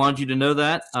moved. He wanted you to know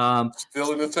that.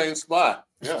 Still in the same spot.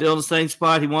 Yeah. Still in the same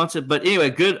spot. He wants it. But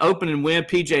anyway, good opening win.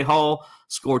 P.J. Hall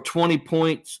scored 20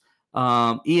 points.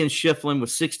 Ian Schifflin with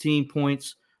 16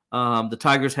 points. The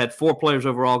Tigers had 4 players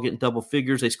overall getting double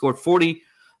figures. They scored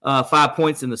 45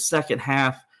 points in the second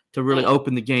half to really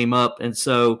open the game up. And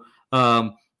so,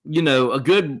 a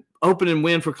good opening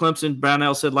win for Clemson.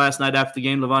 Brownell said last night after the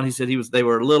game, Levon, he said they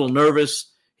were a little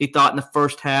nervous. He thought in the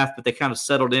first half, but they kind of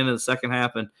settled in the second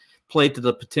half and played to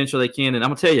the potential they can. And I'm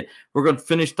going to tell you, we're going to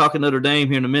finish talking Notre Dame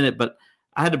here in a minute, but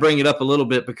I had to bring it up a little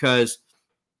bit because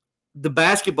the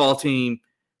basketball team,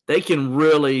 they can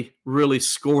really, really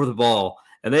score the ball.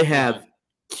 And they have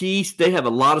keys. They have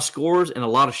a lot of scorers and a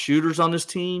lot of shooters on this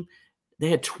team. They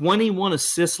had 21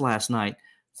 assists last night.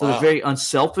 So they're very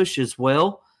unselfish as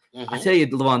well. Mm-hmm. I tell you,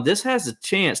 Levon, this has a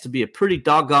chance to be a pretty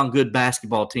doggone good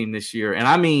basketball team this year. And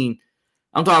I mean,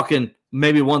 I'm talking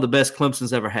maybe one of the best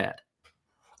Clemson's ever had.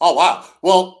 Oh, wow.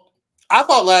 Well, I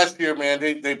thought last year, man,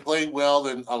 they played well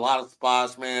in a lot of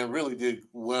spots, man, really did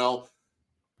well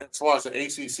as far as the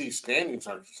ACC standings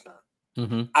are concerned.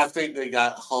 Mm-hmm. I think they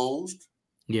got hosed.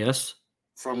 Yes.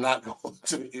 From not going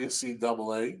to the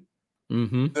NCAA.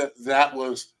 Mm-hmm. That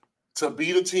was to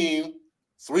beat a team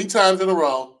 3 times in a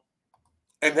row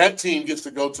and that team gets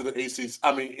to go to the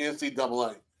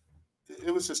NCAA.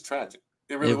 It was just tragic.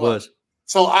 It really was.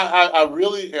 So I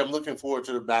really am looking forward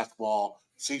to the basketball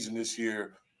season this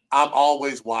year. I'm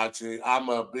always watching. I'm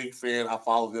a big fan. I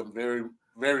follow them very,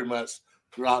 very much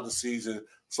throughout the season.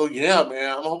 So yeah,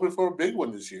 man, I'm hoping for a big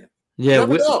one this year. Yeah, you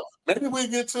never know. Maybe we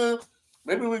get to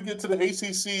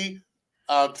the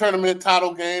ACC tournament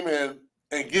title game and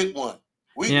get one.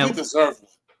 We deserve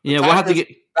one. We'll have to get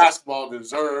basketball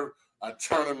deserve a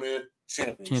tournament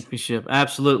championship.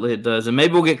 Absolutely, it does. And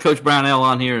maybe we'll get Coach Brownell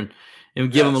on here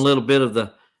and give him a little bit of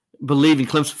the believe in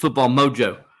Clemson football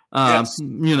mojo.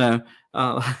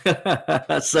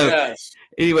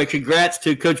 Anyway, congrats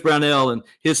to Coach Brownell and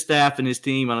his staff and his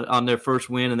team on their first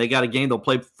win. And they got a game they'll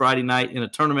play Friday night in a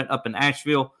tournament up in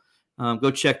Asheville.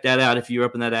 Go check that out if you're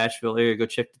up in that Asheville area. Go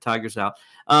check the Tigers out.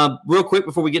 Real quick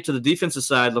before we get to the defensive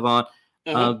side, Levon,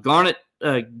 Garnet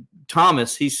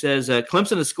Thomas, he says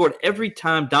Clemson has scored every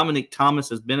time Dominic Thomas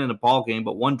has been in a ball game,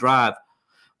 but one drive,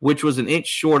 which was an inch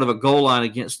short of a goal line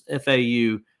against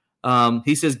FAU.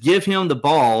 He says, give him the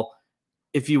ball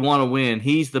if you want to win.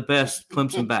 He's the best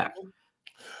Clemson back.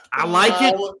 I like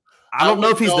it. I don't know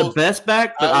if he's the best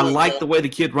back, but I like the way the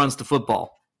kid runs the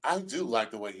football. I do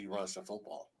like the way he runs the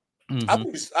football. Mm-hmm.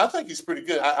 I think he's pretty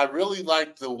good. I really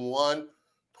like the one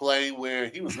play where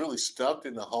he was really stuck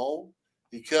in the hole.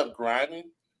 He kept grinding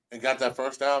and got that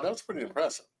first down. That was pretty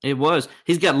impressive. It was.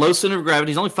 He's got low center of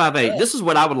gravity. He's only 5'8". Yeah. This is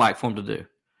what I would like for him to do.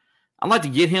 I'd like to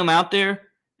get him out there,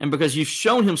 and because you've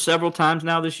shown him several times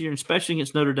now this year, especially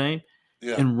against Notre Dame,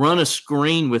 and run a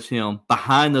screen with him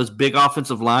behind those big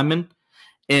offensive linemen.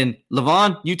 And,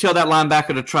 Levon, you tell that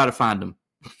linebacker to try to find him.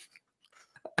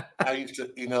 I used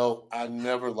to, I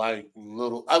never liked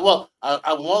little. I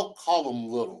won't call them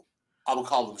little. I would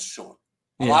call them short.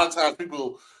 A lot of times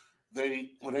people,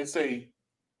 when they say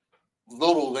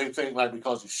little, they think like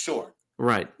because he's short.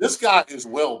 Right. This guy is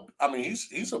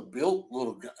he's a built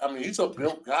little guy. He's a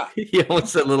built guy. He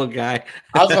almost said little guy.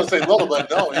 I was going to say little, but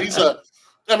no,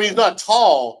 he's not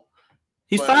tall.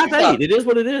 He's 5'8". It is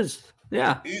what it is.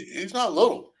 Yeah. He's not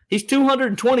little. He's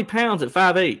 220 pounds at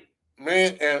 5'8".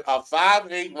 Man, and a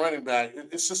 5'8" running back,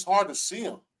 it's just hard to see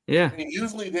him. Yeah. And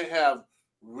usually they have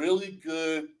really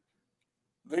good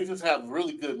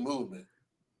movement.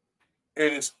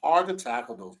 And it's hard to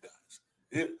tackle those guys.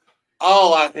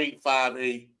 I hate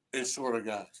 5'8" and shorter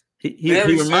guys. He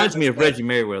reminds me of Reggie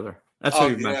Merriweather. That's who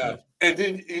he reminds me of. And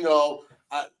then,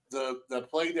 the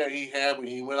play that he had when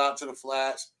he went out to the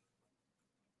flats,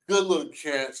 good little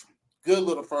catch, good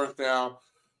little first down.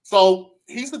 So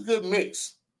he's a good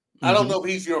mix. Mm-hmm. I don't know if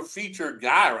he's your featured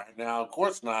guy right now. Of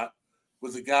course not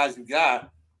with the guys you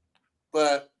got.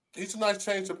 But he's a nice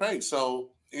change of pace.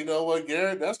 So, you know what,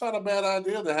 Garrett, that's not a bad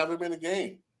idea to have him in the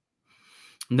game.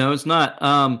 No, it's not.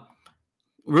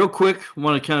 Real quick, I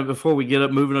want to kind of, before we get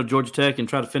up, moving to Georgia Tech and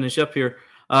try to finish up here.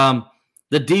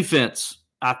 The defense,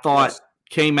 I thought,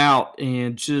 came out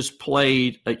and just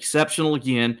played exceptional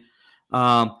again.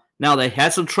 Now, they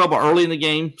had some trouble early in the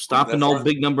game, stopping old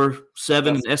big number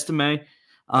 7 in Estime.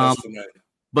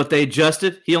 But they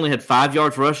adjusted. He only had 5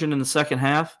 yards rushing in the second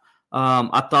half.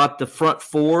 I thought the front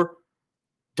four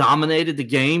dominated the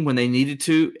game when they needed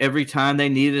to. Every time they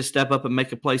needed to step up and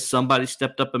make a play, somebody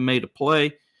stepped up and made a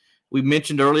play. We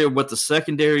mentioned earlier what the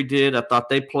secondary did. I thought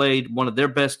they played one of their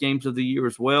best games of the year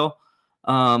as well.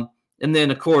 And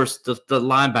then, of course, the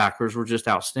linebackers were just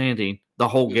outstanding the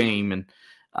whole game. And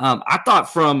I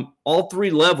thought from all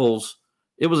three levels,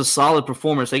 it was a solid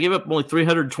performance. They gave up only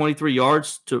 323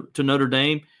 yards to Notre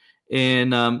Dame. And,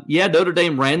 Notre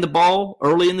Dame ran the ball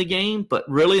early in the game, but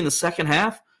really in the second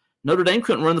half, Notre Dame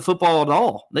couldn't run the football at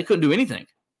all. They couldn't do anything.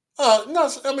 No,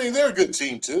 they're a good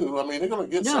team too. They're going to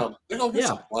get some. They're going to get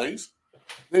some plays.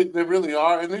 They really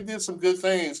are, and they did some good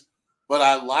things. But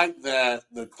I like that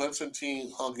the Clemson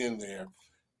team hung in there,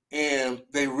 and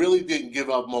they really didn't give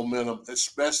up momentum,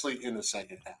 especially in the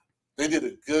second half. They did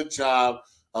a good job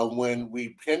of when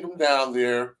we pinned them down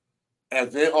there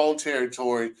at their own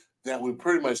territory, that we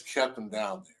pretty much kept them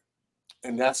down there.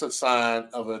 And that's a sign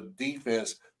of a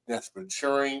defense that's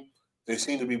maturing. They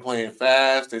seem to be playing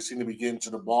fast. They seem to be getting to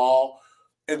the ball.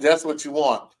 And that's what you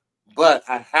want. But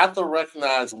I have to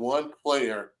recognize one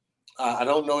player. I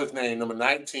don't know his name, number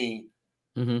 19.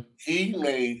 Mm-hmm. He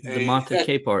made DeMonte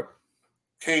Capehart.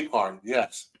 Capehart,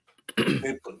 yes.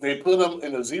 They put him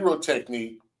in a zero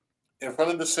technique in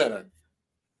front of the center.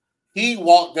 He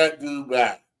walked that dude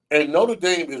back. And Notre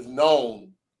Dame is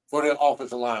known for their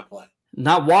offensive line play.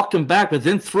 Not walked him back, but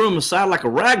then threw him aside like a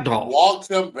rag doll. Walked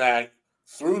him back,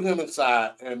 threw him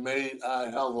aside, and made a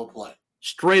hell of a play.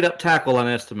 Straight up tackle on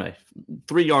Estime.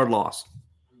 3-yard loss.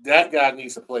 That guy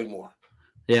needs to play more.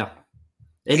 Yeah.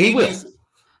 And he will.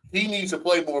 He needs to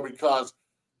play more because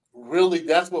really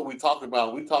that's what we talk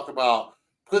about. We talk about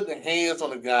putting the hands on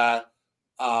the guy,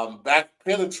 back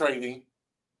penetrating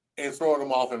and throwing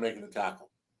him off and making the tackle.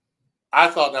 I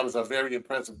thought that was a very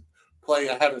impressive play.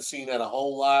 I haven't seen that a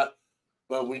whole lot.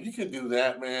 But when you can do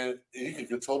that, man, and you can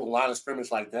control the line of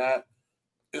scrimmage like that,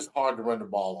 it's hard to run the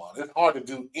ball on. It's hard to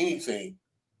do anything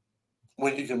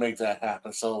when you can make that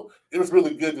happen. So it was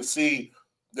really good to see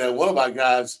that one of our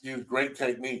guys used great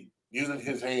technique, using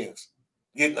his hands,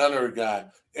 getting under a guy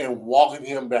and walking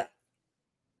him back.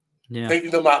 Yeah.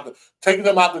 Taking them out the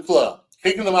club.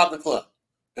 Kicking them out the club.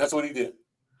 That's what he did.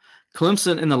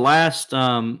 Clemson in the last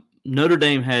Notre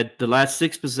Dame had the last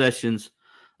 6 possessions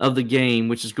of the game,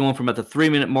 which is going from at the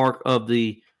 3-minute mark of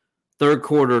the third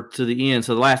quarter to the end.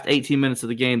 So the last 18 minutes of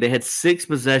the game, they had 6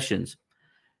 possessions.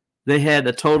 They had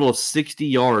a total of 60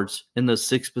 yards in those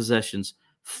 6 possessions,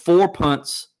 4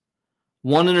 punts,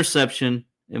 1 interception,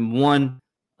 and 1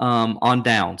 on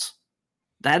downs.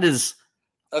 That's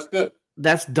good.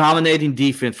 That's dominating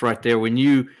defense right there.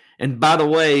 And by the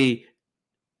way,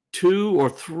 2 or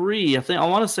 3, I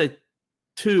want to say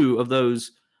 2 of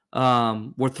those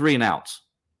were 3 and outs.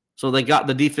 So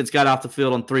the defense got off the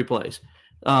field on 3 plays.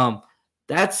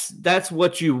 That's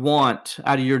what you want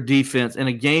out of your defense in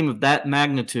a game of that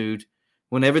magnitude.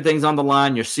 When everything's on the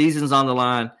line, your season's on the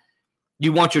line,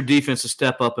 you want your defense to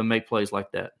step up and make plays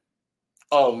like that.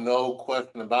 Oh, no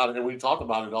question about it. And we talked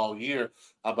about it all year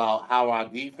about how our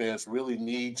defense really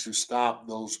needs to stop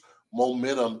those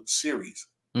momentum series.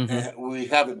 Mm-hmm. And we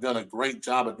haven't done a great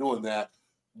job of doing that.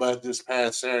 But this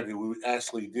past Saturday, we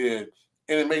actually did.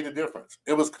 And it made a difference.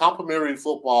 It was complimentary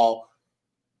football.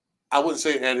 I wouldn't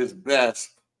say at its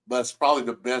best, but it's probably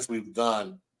the best we've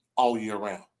done all year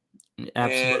round.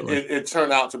 Absolutely. And it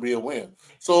turned out to be a win.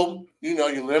 So, you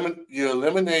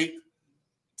eliminate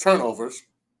turnovers.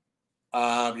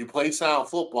 You play sound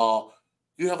football.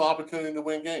 You have an opportunity to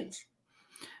win games.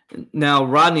 Now,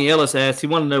 Rodney Ellis asked, he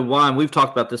wanted to know why, and we've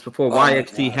talked about this before, why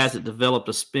XT hasn't developed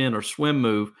a spin or swim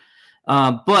move.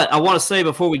 But I want to say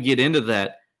before we get into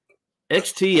that,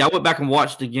 XT, I went back and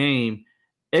watched the game.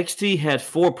 XT had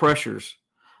 4 pressures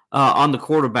on the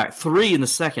quarterback, 3 in the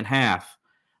second half.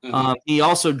 Mm-hmm. He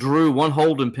also drew 1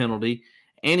 holding penalty,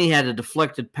 and he had a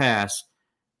deflected pass.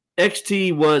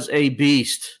 XT was a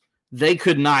beast. They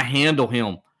could not handle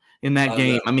him in that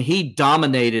game. I mean, he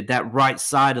dominated that right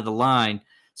side of the line.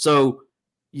 So,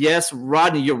 yes,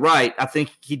 Rodney, you're right. I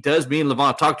think he does. Me and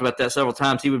Levon talked about that several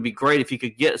times. He would be great if he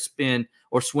could get a spin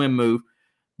or swim move.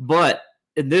 But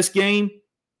in this game,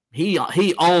 he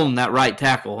owned that right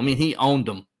tackle. I mean, he owned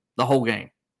him the whole game.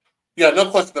 Yeah, no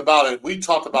question about it. We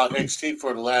talked about XT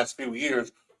for the last few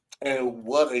years and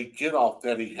what a get-off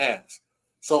that he has.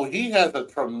 So he has a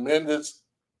tremendous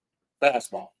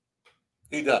fastball.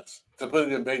 He does. To put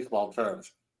it in baseball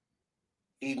terms,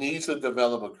 he needs to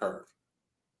develop a curve.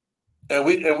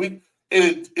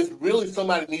 It's really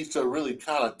somebody needs to really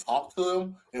kind of talk to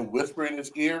him and whisper in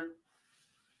his ear,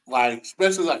 like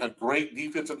especially like a great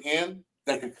defensive end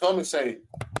that can come and say,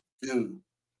 dude,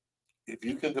 if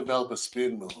you can develop a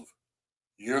spin move,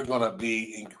 you're going to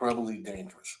be incredibly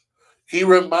dangerous. He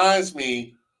reminds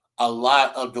me a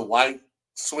lot of Dwight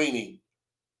Freeney.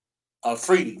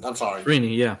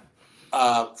 Freeney, yeah.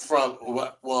 I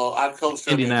coached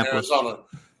him in Arizona,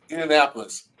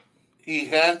 Indianapolis. He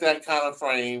has that kind of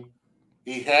frame.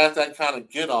 He has that kind of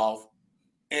get off.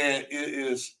 And it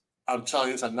is, I'm telling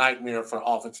you, it's a nightmare for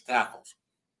offensive tackles.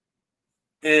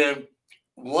 And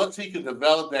once he can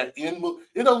develop that in move,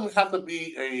 it doesn't have to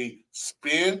be a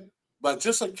spin, but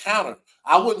just a counter.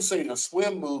 I wouldn't say a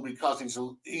swim move because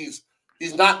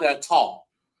he's not that tall.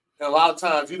 And a lot of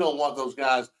times you don't want those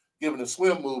guys giving a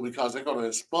swim move because they're going to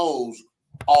expose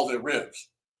all their ribs.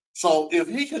 So if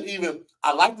he can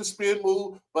I like the spin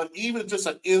move, but even just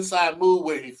an inside move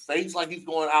where he fakes like he's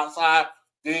going outside,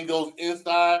 then goes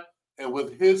inside, and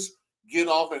with his get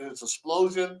off and his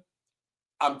explosion,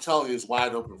 I'm telling you, it's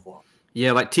wide open for him.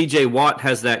 Yeah, like TJ Watt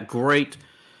has that great.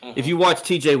 Mm-hmm. If you watch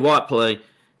TJ Watt play,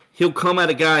 he'll come at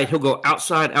a guy, he'll go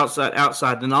outside,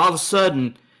 then all of a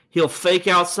sudden he'll fake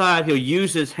outside, he'll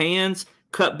use his hands,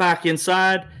 cut back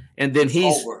inside, and then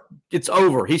it's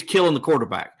over. He's killing the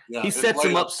quarterback. Yeah, he sets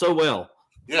him up so well.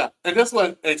 Yeah, and that's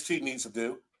what XT needs to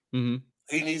do. Mm-hmm.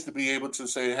 He needs to be able to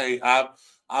say, hey, I'm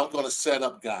going to set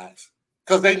up guys.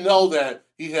 Because they know that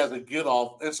he has a get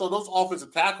off. And so those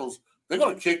offensive tackles, they're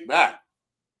going to kick back.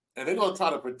 And they're going to try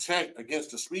to protect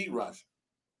against the speed rush.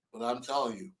 But I'm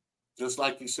telling you, just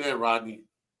like you said, Rodney,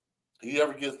 he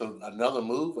ever gets another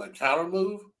move, a counter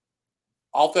move,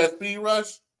 off that speed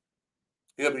rush,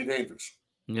 he'll be dangerous.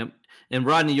 Yep. And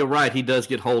Rodney, you're right. He does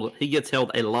get hold. He gets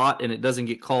held a lot, and it doesn't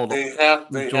get called they have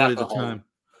majority to of the time.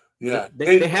 Yeah,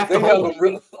 they have to hold him.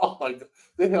 Really, oh my God,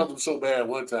 they held him so bad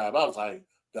one time. I was like,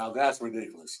 "Now that's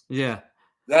ridiculous." Yeah,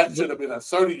 that should have been a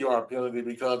 30-yard penalty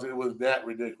because it was that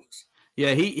ridiculous.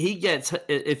 Yeah, he gets.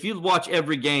 If you watch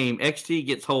every game, XT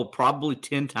gets held probably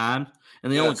 10 times,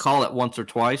 and they only call it once or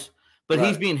twice. But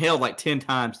he's being held like 10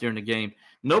 times during the game.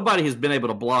 Nobody has been able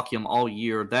to block him all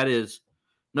year. That is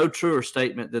no truer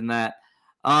statement than that.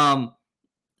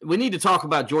 We need to talk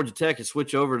about Georgia Tech and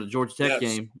switch over to the Georgia Tech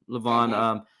game, Levon.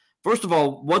 Mm-hmm. First of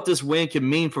all, what this win can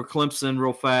mean for Clemson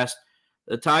real fast.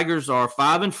 The Tigers are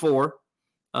 5-4.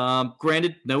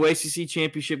 Granted, no ACC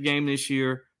championship game this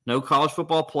year, no college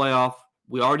football playoff.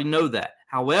 We already know that.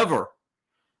 However,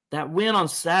 that win on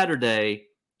Saturday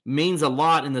means a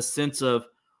lot in the sense of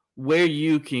where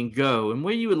you can go. And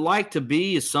where you would like to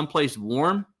be is someplace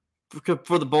warm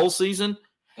for the bowl season.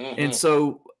 Mm-hmm. And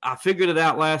so I figured it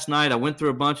out last night. I went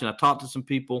through a bunch and I talked to some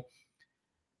people.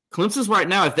 Clemson's right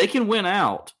now, if they can win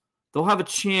out, they'll have a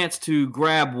chance to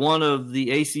grab one of the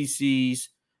ACC's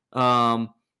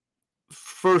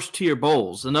first-tier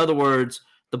bowls. In other words,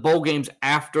 the bowl games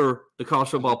after the college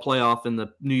football playoff and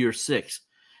the New Year's Six.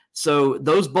 So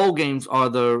those bowl games are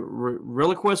the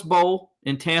Reliquest Bowl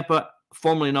in Tampa,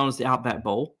 formerly known as the Outback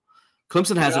Bowl.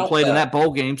 Clemson hasn't played in that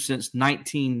bowl game since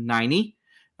 1990,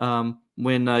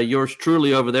 when yours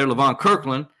truly over there, Levon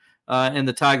Kirkland, and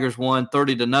the Tigers won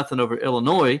 30-0 over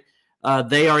Illinois.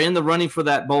 They are in the running for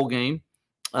that bowl game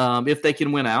if they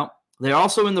can win out. They're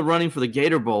also in the running for the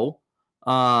Gator Bowl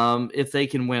if they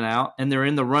can win out, and they're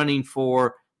in the running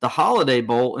for the Holiday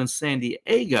Bowl in San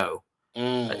Diego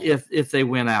if they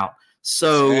win out.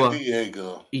 So San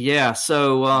Diego,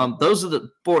 So those are the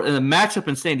four. And the matchup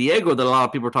in San Diego that a lot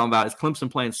of people are talking about is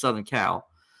Clemson playing Southern Cal.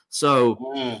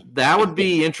 So that would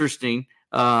be interesting.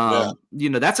 You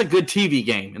know, that's a good TV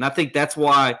game, and I think that's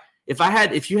why if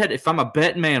I'm a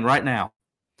betting man right now,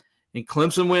 and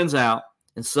Clemson wins out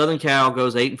and Southern Cal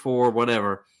goes 8-4,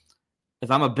 whatever. If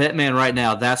I'm a bet man right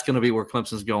now, that's going to be where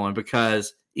Clemson's going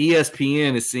because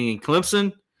ESPN is seeing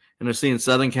Clemson and they're seeing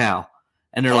Southern Cal.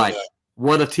 And they're like,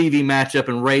 what a TV matchup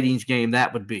and ratings game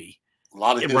that would be. A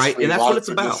lot of history, right? And that's what it's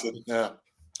about. Yeah.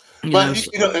 But,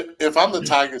 if I'm the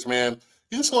Tigers, man,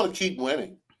 you just want to keep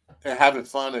winning and having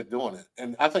fun at doing it.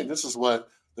 And I think this is what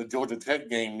the Georgia Tech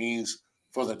game means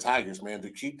for the Tigers, man, to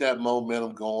keep that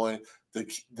momentum going, to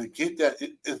get that.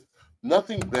 It's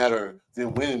nothing better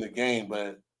than winning the game,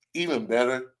 but even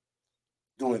better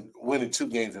winning 2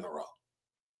 games in a row.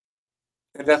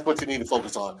 And that's what you need to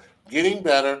focus on, getting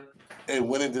better and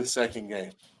winning the second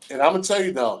game. And I'm going to tell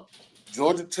you, though,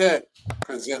 Georgia Tech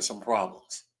presents some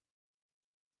problems.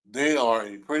 They are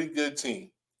a pretty good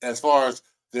team. As far as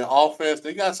their offense,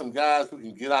 they got some guys who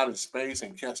can get out of space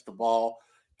and catch the ball.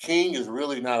 King is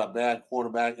really not a bad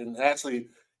quarterback, and actually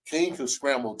King can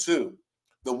scramble too.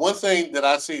 The one thing that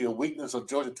I see a weakness of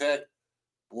Georgia Tech,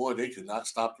 boy, they could not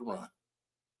stop the run.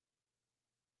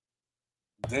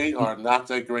 They are not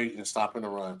that great in stopping the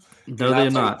run. No,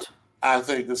 they're not. I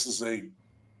think this is a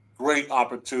great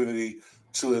opportunity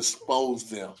to expose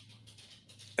them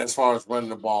as far as running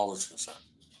the ball is concerned.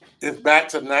 It's back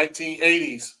to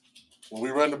 1980s when we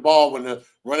run the ball, when the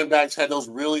running backs had those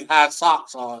really high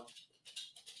socks on.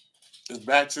 It's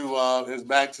back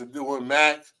to doing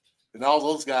Mac and all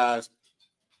those guys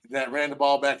that ran the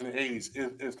ball back in the 80s.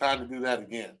 It's time to do that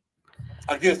again.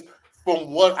 I guess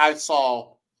from what I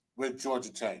saw with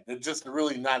Georgia Tech, they're just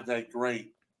really not that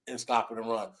great in stopping the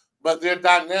run. But they're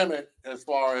dynamic as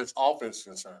far as offense is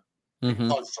concerned. Mm-hmm.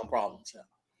 Causes some problems,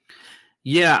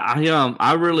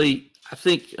 I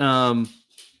think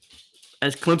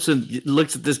as Clemson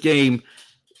looks at this game,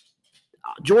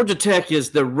 Georgia Tech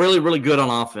they're really, really good on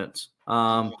offense.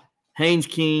 Haynes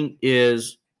King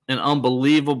is an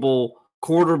unbelievable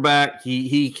quarterback.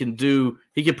 He can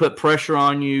put pressure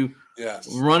on you. Yes.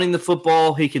 Running the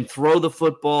football, he can throw the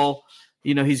football.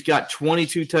 You know, he's got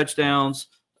 22 touchdowns.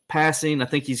 Passing, I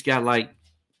think he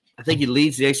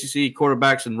leads the ACC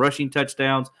quarterbacks in rushing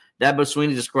touchdowns. Dabo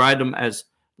Swinney described him as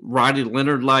Riley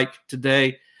Leonard-like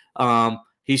today.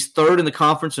 He's third in the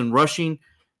conference in rushing.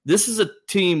 This is a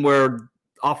team where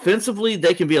offensively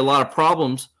they can be a lot of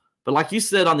problems, but like you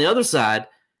said, on the other side,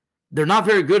 they're not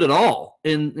very good at all.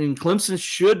 And Clemson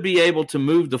should be able to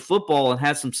move the football and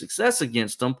have some success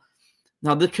against them.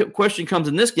 Now, the question comes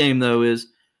in this game, though, is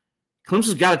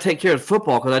Clemson's got to take care of the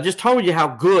football because I just told you how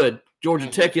good Georgia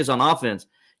Tech is on offense.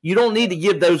 You don't need to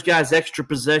give those guys extra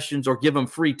possessions or give them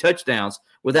free touchdowns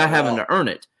without having to earn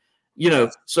it. You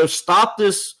know, so stop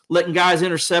this letting guys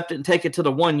intercept it and take it to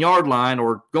the 1 yard line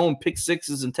or going pick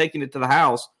sixes and taking it to the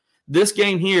house. This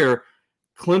game here,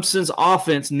 Clemson's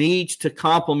offense needs to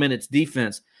complement its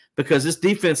defense, because this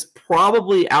defense,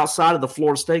 probably outside of the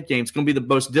Florida State game, is going to be the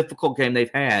most difficult game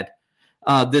they've had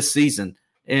this season.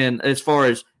 And as far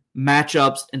as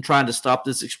matchups and trying to stop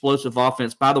this explosive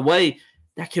offense, by the way,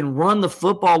 that can run the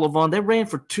football, Levon. They ran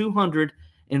for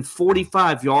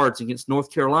 245 yards against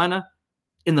North Carolina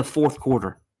in the fourth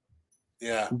quarter.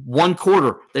 Yeah. One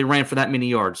quarter, they ran for that many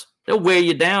yards. They'll wear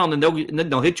you down, and then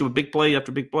they'll hit you with big play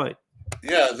after big play.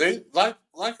 Yeah, they like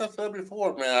I said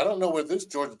before, man, I don't know where this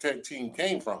Georgia Tech team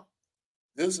came from.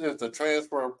 This is the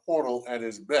transfer portal at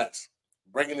its best,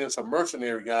 bringing in some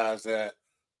mercenary guys that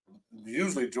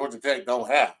usually Georgia Tech don't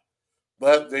have.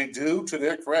 But they do, to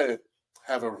their credit,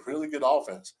 have a really good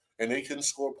offense, and they can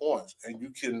score points. And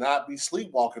you cannot be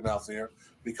sleepwalking out there,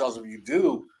 because if you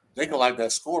do, they can light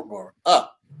that scoreboard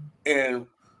up. And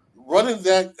running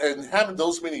that and having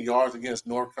those many yards against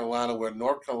North Carolina, where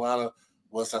North Carolina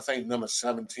was, I think, number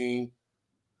 17.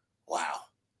 Wow.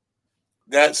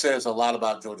 That says a lot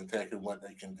about Georgia Tech and what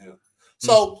they can do.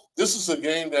 So this is a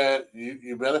game that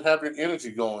you better have your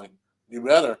energy going. You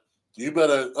better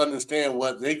understand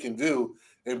what they can do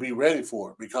and be ready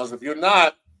for it. Because if you're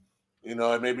not,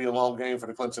 it may be a long game for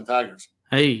the Clemson Tigers.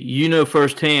 Hey,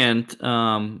 firsthand,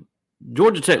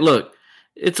 Georgia Tech, look,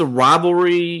 it's a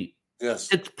rivalry.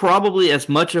 Yes. It's probably as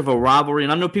much of a rivalry,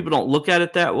 and I know people don't look at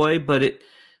it that way, but it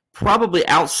probably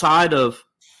outside of,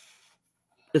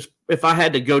 if I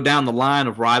had to go down the line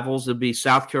of rivals, it'd be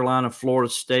South Carolina, Florida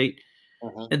State.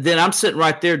 And then I'm sitting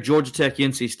right there, Georgia Tech,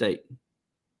 NC State,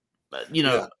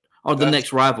 are the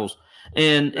next rivals.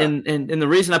 And the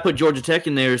reason I put Georgia Tech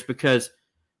in there is because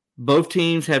both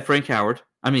teams had John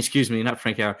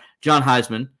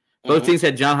Heisman. Both teams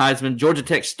had John Heisman. Georgia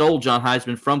Tech stole John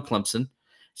Heisman from Clemson.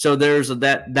 So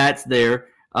that's there.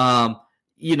 Clemson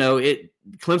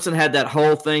had that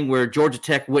whole thing where Georgia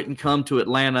Tech wouldn't come to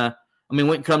Atlanta.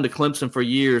 Wouldn't come to Clemson for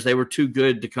years. They were too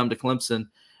good to come to Clemson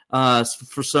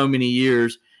for so many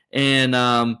years. And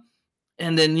then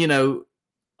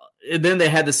they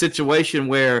had the situation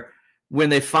where when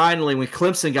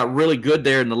Clemson got really good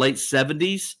there in the late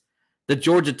 70s, the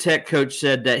Georgia Tech coach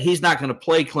said that he's not going to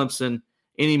play Clemson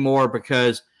anymore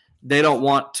because they don't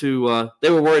want to they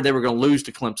were worried they were going to lose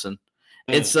to Clemson.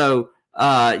 And so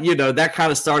that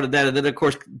kind of started that. And then, of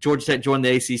course, Georgia Tech joined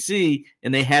the ACC,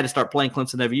 and they had to start playing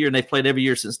Clemson every year, and they've played every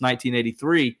year since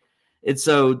 1983. And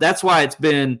so that's why it's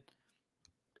been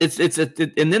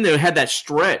and then they had that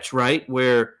stretch, right,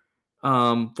 where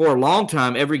for a long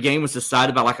time every game was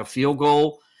decided by like a field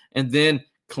goal, and then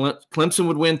Clemson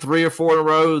would win 3 or 4 in a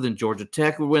row, then Georgia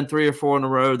Tech would win 3 or 4 in a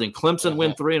row, then Clemson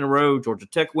win 3 in a row, Georgia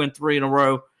Tech win 3 in a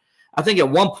row. I think at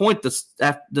one point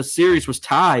the series was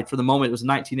tied for the moment. It was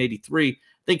 1983. I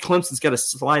think Clemson's got a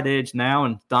slight edge now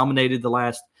and dominated the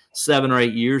last 7 or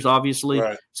 8 years, obviously,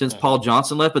 since Paul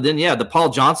Johnson left. But then, the Paul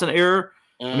Johnson era,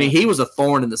 he was a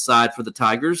thorn in the side for the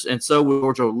Tigers, and so was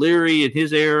George O'Leary in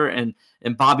his era, and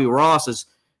Bobby Ross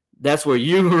that's where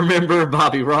you remember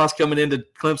Bobby Ross coming into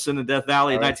Clemson in Death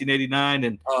Valley in 1989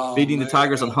 and beating the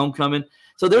Tigers on homecoming.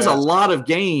 So there's a lot of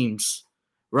games,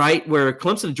 right, where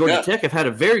Clemson and Georgia Tech have had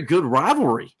a very good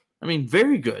rivalry.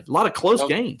 Very good. A lot of close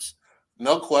games.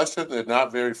 No question. They're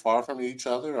not very far from each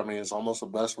other. It's almost a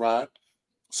bus ride.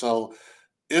 So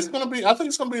I think it's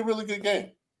going to be a really good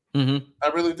game. I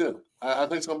really do. I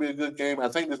think it's going to be a good game. I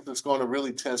think this is going to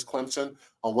really test Clemson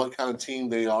on what kind of team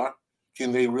they are.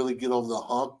 Can they really get over the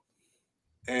hump?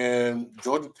 And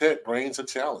Georgia Tech brings a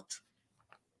challenge.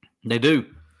 They do.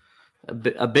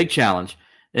 A big challenge.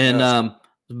 And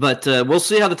but we'll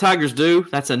see how the Tigers do.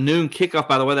 That's a noon kickoff,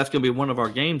 by the way. That's going to be one of our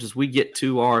games as we get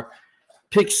to our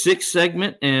Pick Six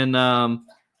segment, and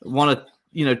want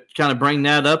to kind of bring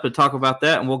that up and talk about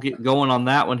that, and we'll get going on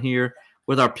that one here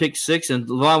with our Pick Six. And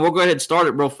Levon, we'll go ahead and start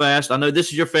it real fast. I know this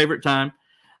is your favorite time.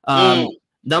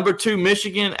 Number 2,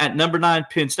 Michigan at number 9,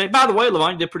 Penn State. By the way,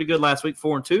 Levon, you did pretty good last week,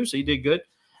 4-2, so you did good.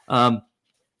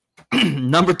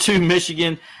 Number 2,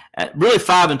 Michigan, really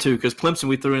 5-2 because Clemson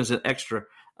we threw in as an extra.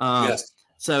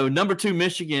 So number 2,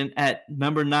 Michigan at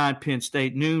number 9, Penn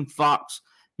State, noon, Fox.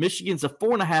 Michigan's a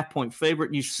 4.5-point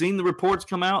favorite. You've seen the reports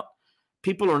come out.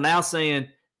 People are now saying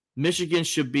Michigan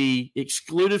should be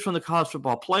excluded from the college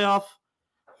football playoff.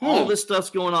 All this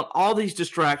stuff's going on, all these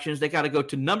distractions. They got to go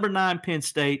to number 9, Penn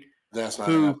State,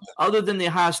 who, other than the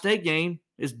Ohio State game,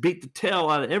 is beat the tail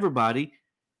out of everybody.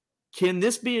 Can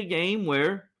this be a game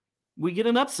where we get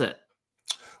an upset?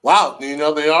 Wow. They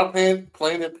are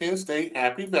playing at Penn State,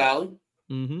 Happy Valley.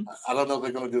 I don't know if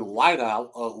they're going to do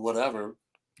whiteout or whatever.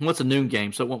 Well, it's a noon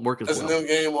game, so it won't work as well. It's a noon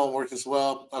game, won't work as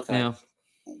well. Okay.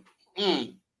 Yeah.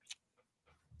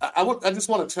 I just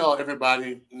want to tell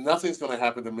everybody nothing's going to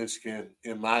happen to Michigan,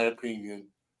 in my opinion,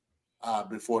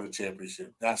 before the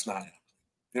championship. That's not happening.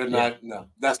 They're not. No,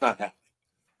 that's not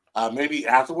happening. Maybe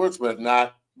afterwards, but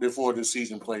not before the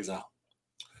season plays out.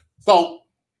 So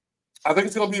I think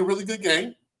it's going to be a really good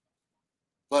game.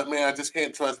 But, man, I just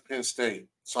can't trust Penn State.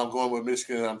 So I'm going with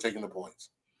Michigan, and I'm taking the points.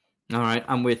 All right,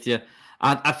 I'm with you.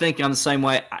 I think I'm the same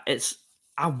way.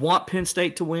 I want Penn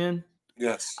State to win.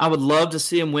 Yes. I would love to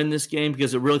see them win this game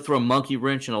because it really throw a monkey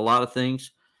wrench in a lot of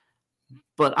things.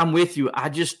 But I'm with you. I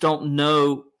just don't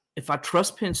know if I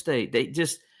trust Penn State.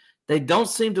 They don't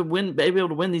seem to be able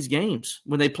to win these games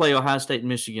when they play Ohio State and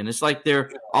Michigan. It's like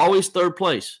they're always third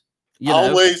place.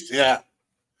 Always, yeah.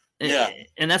 Yeah.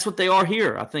 And that's what they are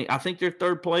here. I think they're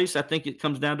third place. I think it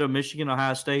comes down to Michigan,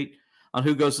 Ohio State on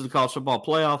who goes to the college football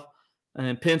playoff.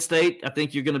 And Penn State, I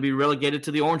think you're going to be relegated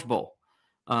to the Orange Bowl.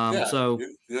 So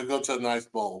you'll go to a nice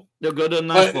bowl. They'll go to a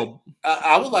nice bowl.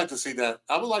 I would like to see that.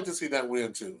 I would like to see that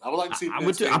win too. I would like to see.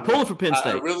 I'm pulling for Penn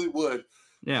State. I really would.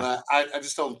 Yeah. But I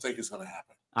just don't think it's going to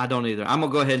happen. I don't either. I'm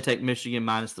gonna go ahead and take Michigan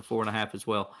minus the 4.5 as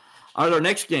well. All right, our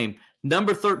next game,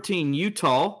 number 13,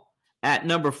 Utah at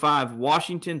number 5,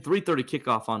 Washington. 3:30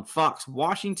 kickoff on Fox.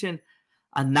 Washington,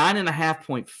 a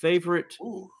 9.5-point favorite.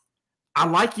 Ooh. I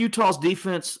like Utah's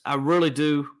defense. I really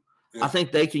do. Yeah. I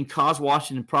think they can cause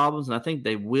Washington problems, and I think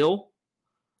they will.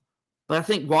 But I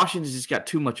think Washington's just got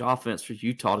too much offense for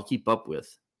Utah to keep up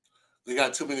with. They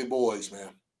got too many boys,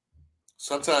 man.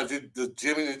 Sometimes the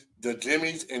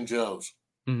Jimmys and Joes.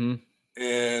 Mm-hmm.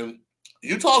 And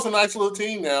Utah's a nice little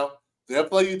team now. They'll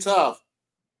play you tough.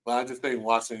 But I just think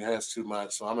Washington has too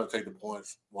much, so I'm going to take the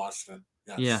points, Washington.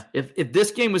 Yes. Yeah. If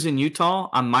this game was in Utah,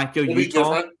 I might go It'd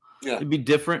Utah. Yeah. It'd be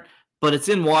different. But it's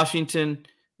in Washington.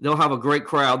 They'll have a great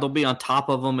crowd. They'll be on top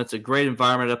of them. It's a great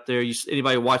environment up there.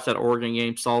 Anybody who watched that Oregon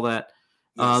game saw that.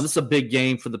 Yes. This is a big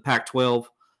game for the Pac-12.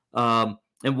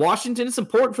 And Washington, it's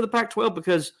important for the Pac-12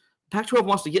 because Pac-12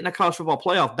 wants to get in the college football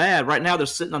playoff bad. Right now, they're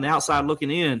sitting on the outside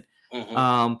looking in.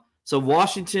 Mm-hmm. So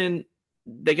Washington,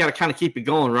 they got to kind of keep it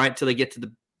going, right, until they get to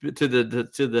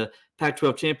the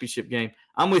Pac-12 championship game.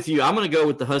 I'm with you. I'm going to go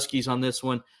with the Huskies on this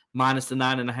one, minus the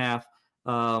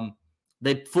 9.5.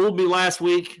 They fooled me last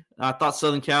week. I thought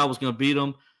Southern Cal was going to beat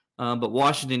them, but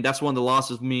Washington, that's one of the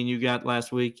losses me and you got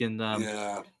last week. And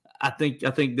I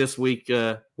think this week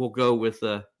we'll go with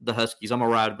the Huskies. I'm going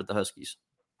to ride with the Huskies.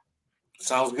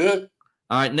 Sounds good.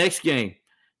 All right, next game.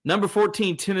 Number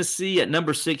 14, Tennessee at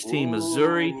number 16,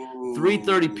 Missouri.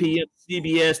 3:30 p.m.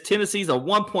 CBS. Tennessee's a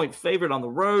 1-point favorite on the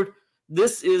road.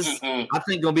 This is, I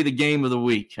think, going to be the game of the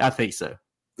week. I think so.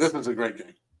 This is a great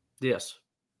game. Yes.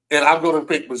 And I'm going to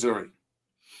pick Missouri.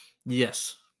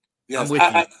 Yes. Yes. I'm with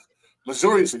you.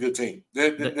 Missouri's a good team.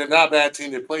 They're not a bad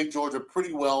team. They played Georgia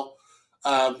pretty well.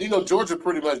 Georgia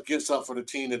pretty much gets up for the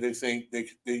team that they think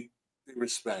they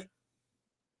respect.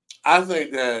 I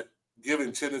think that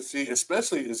giving Tennessee,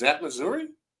 especially, is that Missouri?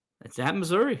 It's at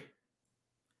Missouri.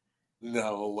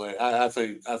 No way. I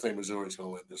think Missouri's going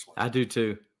to win this one. I do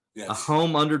too. Yes. A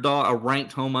home underdog, a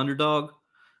ranked home underdog.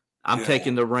 I'm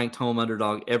taking the ranked home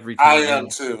underdog every time. I am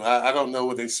too. I don't know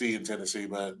what they see in Tennessee,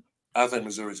 but I think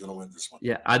Missouri's going to win this one.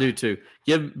 Yeah, I do too.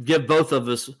 Give both of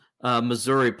us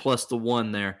Missouri plus the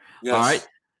 1 there. Yes. All right.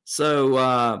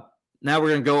 So now we're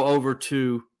going to go over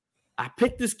to – I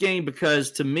picked this game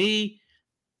because, to me,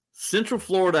 Central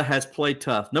Florida has played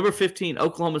tough. Number 15,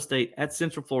 Oklahoma State at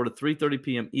Central Florida, 3:30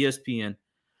 p.m. ESPN.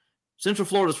 Central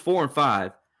Florida's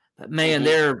 4-5. But man,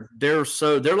 they're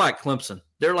like Clemson.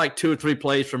 They're like 2 or 3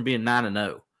 plays from being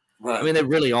 9-0. Right. I mean, they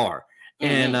really are.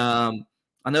 And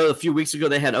I know a few weeks ago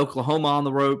they had Oklahoma on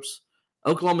the ropes.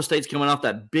 Oklahoma State's coming off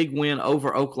that big win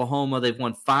over Oklahoma. They've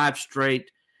won 5 straight.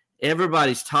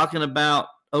 Everybody's talking about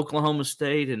Oklahoma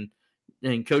State and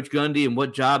Coach Gundy and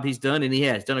what job he's done, and he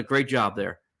has done a great job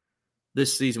there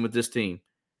this season with this team.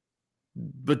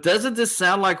 But doesn't this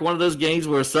sound like one of those games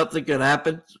where something could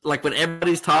happen? Like when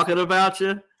everybody's talking about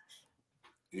you?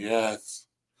 Yes.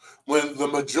 When the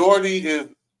majority is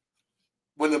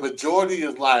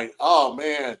like, oh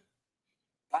man,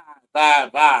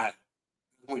 bye,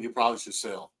 when you probably should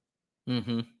sell.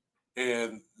 Mm-hmm.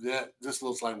 And that just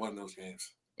looks like one of those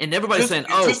games. And everybody's saying,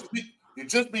 you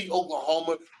just beat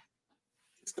Oklahoma.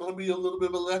 It's going to be a little bit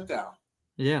of a letdown.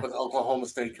 Yeah. For the Oklahoma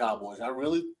State Cowboys. I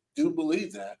really do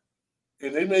believe that.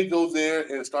 And they may go there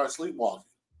and start sleepwalking.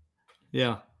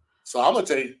 Yeah. So I'm going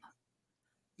to take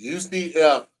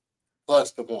UCF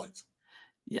plus the points.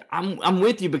 Yeah, I'm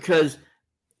with you because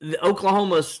the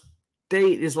Oklahoma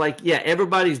State is like,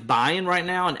 everybody's buying right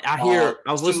now. And I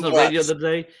was listening to the radio the other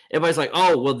day. Everybody's like,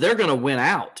 oh, well, they're going to win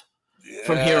out.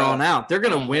 from here on out. They're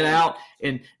going to win out,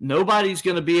 and nobody's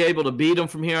going to be able to beat them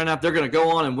from here on out. They're going to go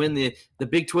on and win the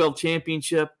Big 12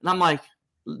 championship. And I'm like,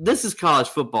 this is college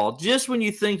football. Just when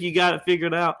you think you got it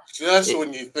figured out.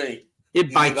 When you think.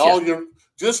 It bites you.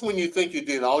 Just when you think you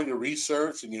did all your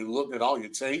research and you looked at all your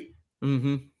tape,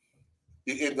 you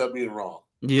end up being wrong.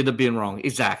 You end up being wrong.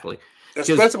 Exactly.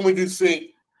 Especially when you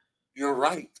think you're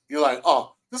right. You're like,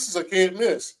 oh, this is a can't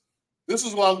miss. This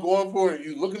is what I'm going for. And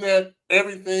you're looking at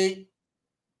everything.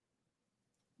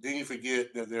 Then you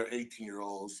forget that they're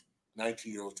 18-year-olds,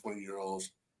 19-year-olds,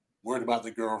 20-year-olds, worried about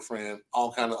the girlfriend,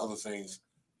 all kind of other things,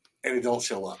 and they don't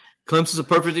show up. Clemson's a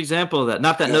perfect example of that.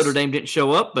 Not that Notre Dame didn't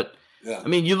show up, but I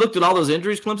mean, you looked at all those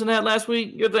injuries Clemson had last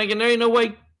week. You're thinking there ain't no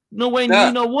way. You know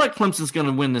what? Clemson's going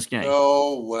to win this game.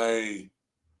 No way.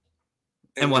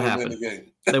 And what happened?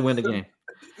 They win the game.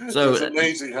 So it's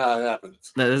amazing how it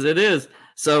happens. It is.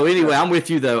 So anyway, I'm with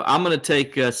you though. I'm going to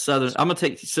take Southern. I'm going to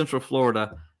take Central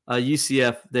Florida,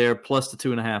 UCF there plus the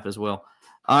 2.5 as well.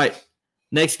 All right,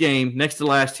 next game, next to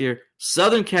last here,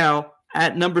 Southern Cal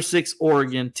at number 6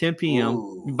 Oregon, 10 p.m.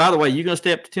 Ooh. By the way, you going to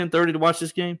stay up to 10:30 to watch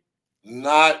this game?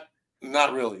 Not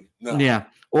really. No. Yeah.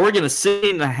 Oregon is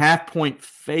 6.5-point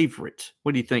favorite.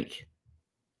 What do you think?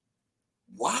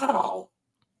 Wow.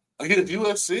 Against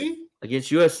USC?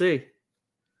 Against USC.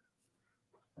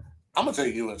 I'm going to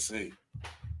take USC.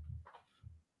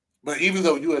 But even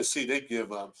though USC, they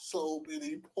give up so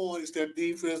many points, their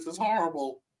defense is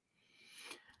horrible.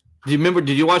 Did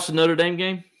you watch the Notre Dame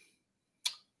game?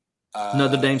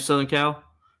 Notre Dame, Southern Cal?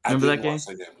 Remember that game?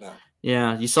 No.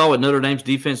 Yeah. You saw what Notre Dame's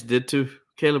defense did to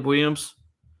Caleb Williams?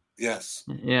 Yes.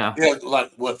 Yeah. Yeah,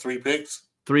 like what, 3 picks?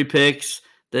 3 picks.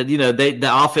 That the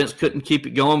offense couldn't keep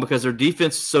it going because their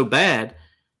defense is so bad,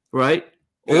 right?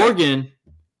 Yeah. Oregon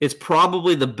is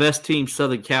probably the best team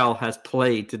Southern Cal has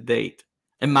played to date,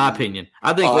 in my opinion.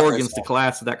 I think Oregon's the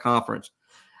class of that conference.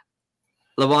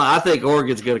 Levon, I think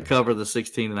Oregon's going to cover the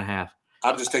 16.5.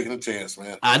 I'm just taking a chance,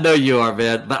 man. I know you are,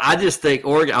 man, but I just think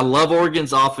Oregon. I love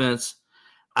Oregon's offense.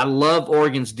 I love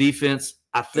Oregon's defense.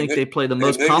 I think they play the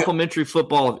most complimentary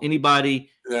football of anybody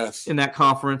in that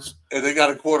conference. And they got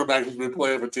a quarterback who's been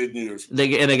playing for 10 years. They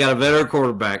got a veteran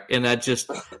quarterback, and that just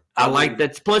I like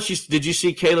that. Plus, did you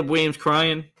see Caleb Williams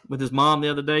crying with his mom the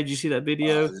other day? Did you see that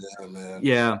video? Yeah, man.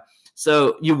 Yeah.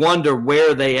 So you wonder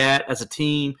where they at as a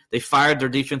team. They fired their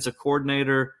defensive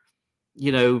coordinator.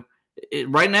 You know,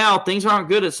 right now things aren't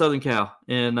good at Southern Cal,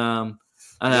 and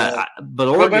but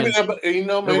Oregon. But maybe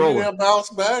they'll bounce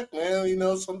back, man. You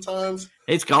know, sometimes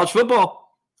it's college football.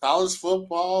 College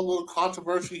football, a little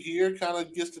controversy here kind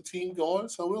of gets the team going.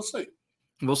 So we'll see.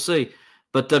 We'll see.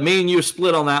 But me and you are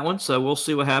split on that one, so we'll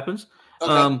see what happens.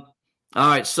 Okay. All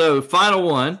right, so final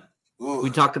one. Ooh. We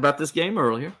talked about this game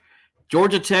earlier.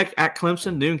 Georgia Tech at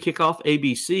Clemson, noon kickoff,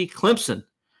 ABC. Clemson,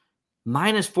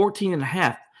 minus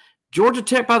 14.5. Georgia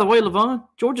Tech, by the way, Levon,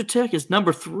 Georgia Tech is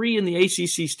number 3 in the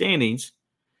ACC standings.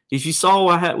 If you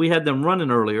saw we had them running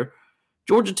earlier,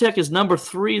 Georgia Tech is number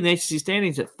 3 in the ACC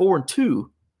standings at 4-2.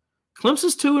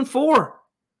 Clemson's 2-4.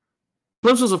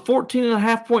 Clemson's a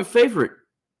 14.5-point favorite.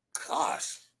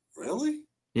 Gosh, really?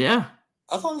 Yeah.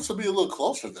 I thought this would be a little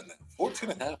closer than that.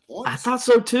 14.5 points. I thought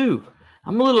so too.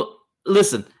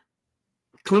 Listen,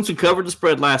 Clemson covered the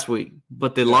spread last week,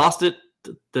 but they lost it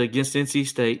against NC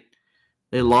State.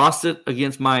 They lost it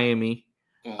against Miami.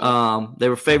 Mm-hmm. They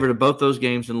were favored in both those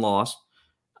games and lost.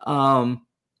 I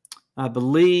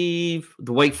believe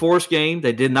the Wake Forest game,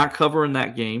 they did not cover in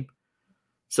that game.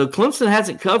 So Clemson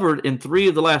hasn't covered in 3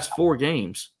 of the last 4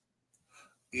 games.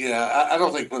 Yeah, I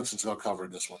don't think Clemson's going to cover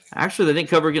this one. Actually, they didn't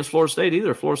cover against Florida State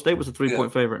either. Florida State was a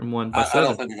 3-point favorite and won by 7. I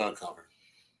don't think they're going to cover.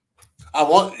 I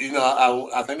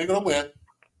think they're going to win.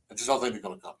 I just don't think they're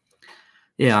going to cover.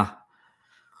 Yeah.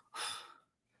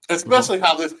 Especially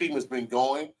how this team has been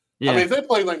going. Yeah. I mean, if they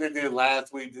play like they did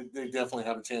last week, they definitely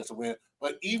have a chance to win.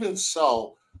 But even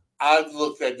so, I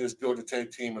looked at this Georgia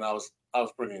Tech team and I was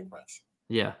pretty impressed.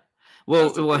 Yeah.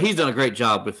 Well, he's done a great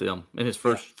job with them in his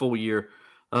first full year.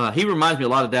 He reminds me a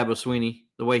lot of Dabo Swinney,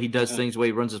 the way he does things, the way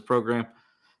he runs his program.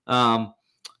 I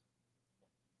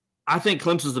think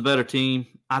Clemson's the better team.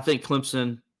 I think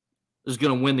Clemson is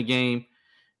going to win the game,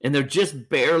 and they're just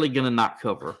barely going to not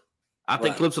cover. I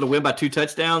think Clemson will win by 2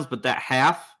 touchdowns, but that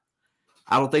half,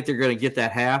 I don't think they're going to get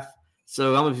that half.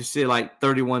 So I'm going to say like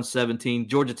 31-17.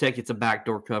 Georgia Tech gets a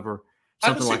backdoor cover,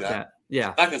 something like that.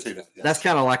 Yeah. I can see that. Yes. That's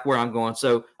kind of like where I'm going.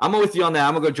 So I'm with you on that.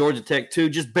 I'm going to go Georgia Tech too,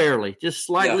 just barely, just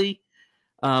slightly.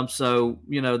 Yeah. So,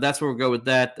 that's where we'll go with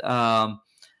that.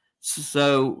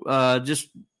 Just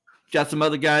got some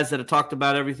other guys that have talked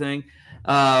about everything.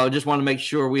 Just want to make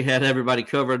sure we had everybody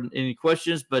covered. Any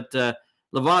questions? But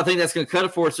Levon, I think that's going to cut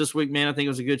it for us this week, man. I think it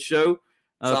was a good show.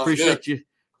 Appreciate you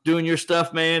doing your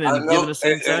stuff, man, and giving us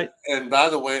some insight. And by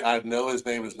the way, I know his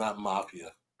name is not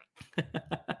Mafia.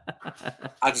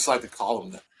 I just like to call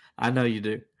him that. I know you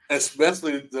do.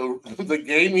 Especially the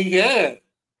game he had.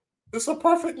 It's a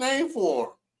perfect name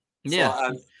for him.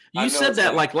 Yeah. So you said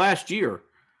that like last year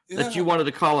that you wanted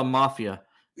to call him Mafia.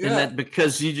 Yeah. And that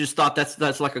because you just thought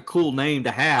that's like a cool name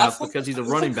to have because he's a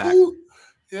running back.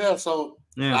 Yeah, so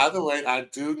by the way, I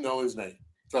do know his name.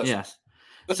 Yes.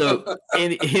 So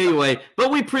anyway, but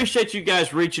we appreciate you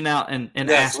guys reaching out and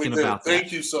asking about that.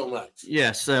 Thank you so much.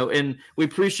 Yes. So, and we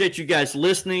appreciate you guys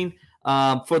listening.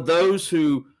 For those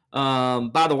who,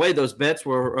 by the way, those bets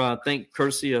were,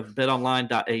 courtesy of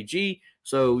betonline.ag.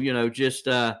 So, just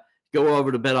go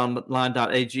over to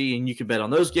betonline.ag and you can bet on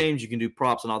those games. You can do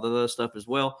props and all the other stuff as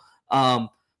well.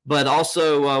 But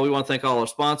also, we want to thank all our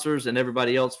sponsors and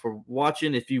everybody else for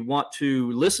watching. If you want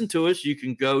to listen to us, you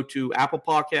can go to Apple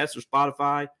Podcasts or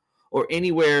Spotify or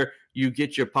anywhere you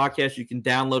get your podcast. You can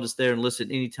download us there and listen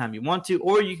anytime you want to,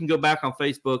 or you can go back on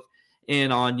Facebook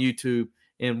and on YouTube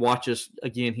and watch us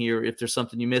again here if there's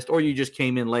something you missed, or you just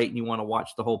came in late and you want to watch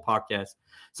the whole podcast.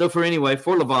 So for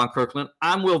Levon Kirkland,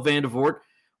 I'm Will Vandervort.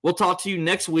 We'll talk to you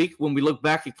next week when we look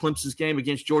back at Clemson's game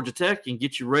against Georgia Tech and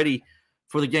get you ready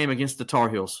for the game against the Tar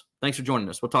Heels. Thanks for joining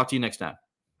us. We'll talk to you next time.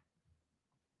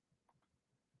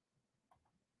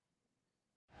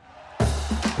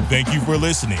 Thank you for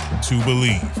listening to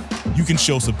Believe. You can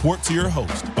show support to your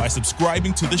host by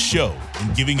subscribing to the show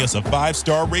and giving us a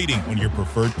 5-star rating on your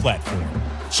preferred platform.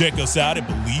 Check us out at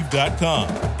Believe.com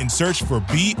and search for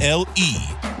BLEAV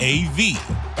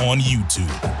on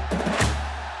YouTube.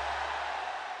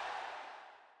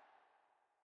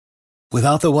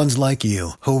 Without the ones like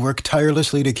you, who work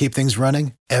tirelessly to keep things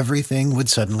running, everything would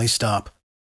suddenly stop.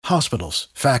 Hospitals,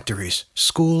 factories,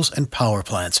 schools, and power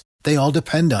plants, they all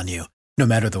depend on you. No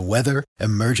matter the weather,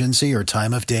 emergency, or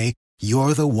time of day,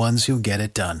 you're the ones who get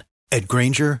it done. At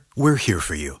Grainger, we're here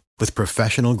for you with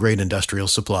professional-grade industrial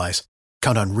supplies.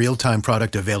 Count on real-time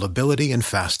product availability and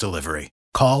fast delivery.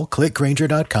 Call, click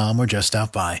Grainger.com, or just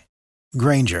stop by.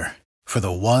 Grainger, for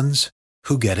the ones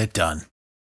who get it done.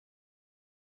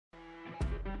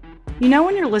 You know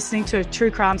when you're listening to a true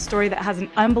crime story that has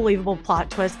an unbelievable plot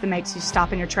twist that makes you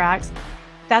stop in your tracks?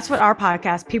 That's what our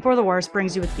podcast, People Are the Worst,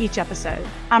 brings you with each episode.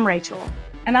 I'm Rachel.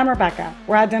 And I'm Rebecca.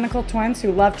 We're identical twins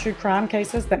who love true crime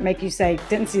cases that make you say,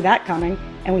 didn't see that coming,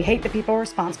 and we hate the people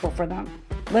responsible for them.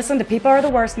 Listen to People Are the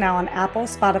Worst now on Apple,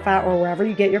 Spotify, or wherever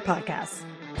you get your podcasts.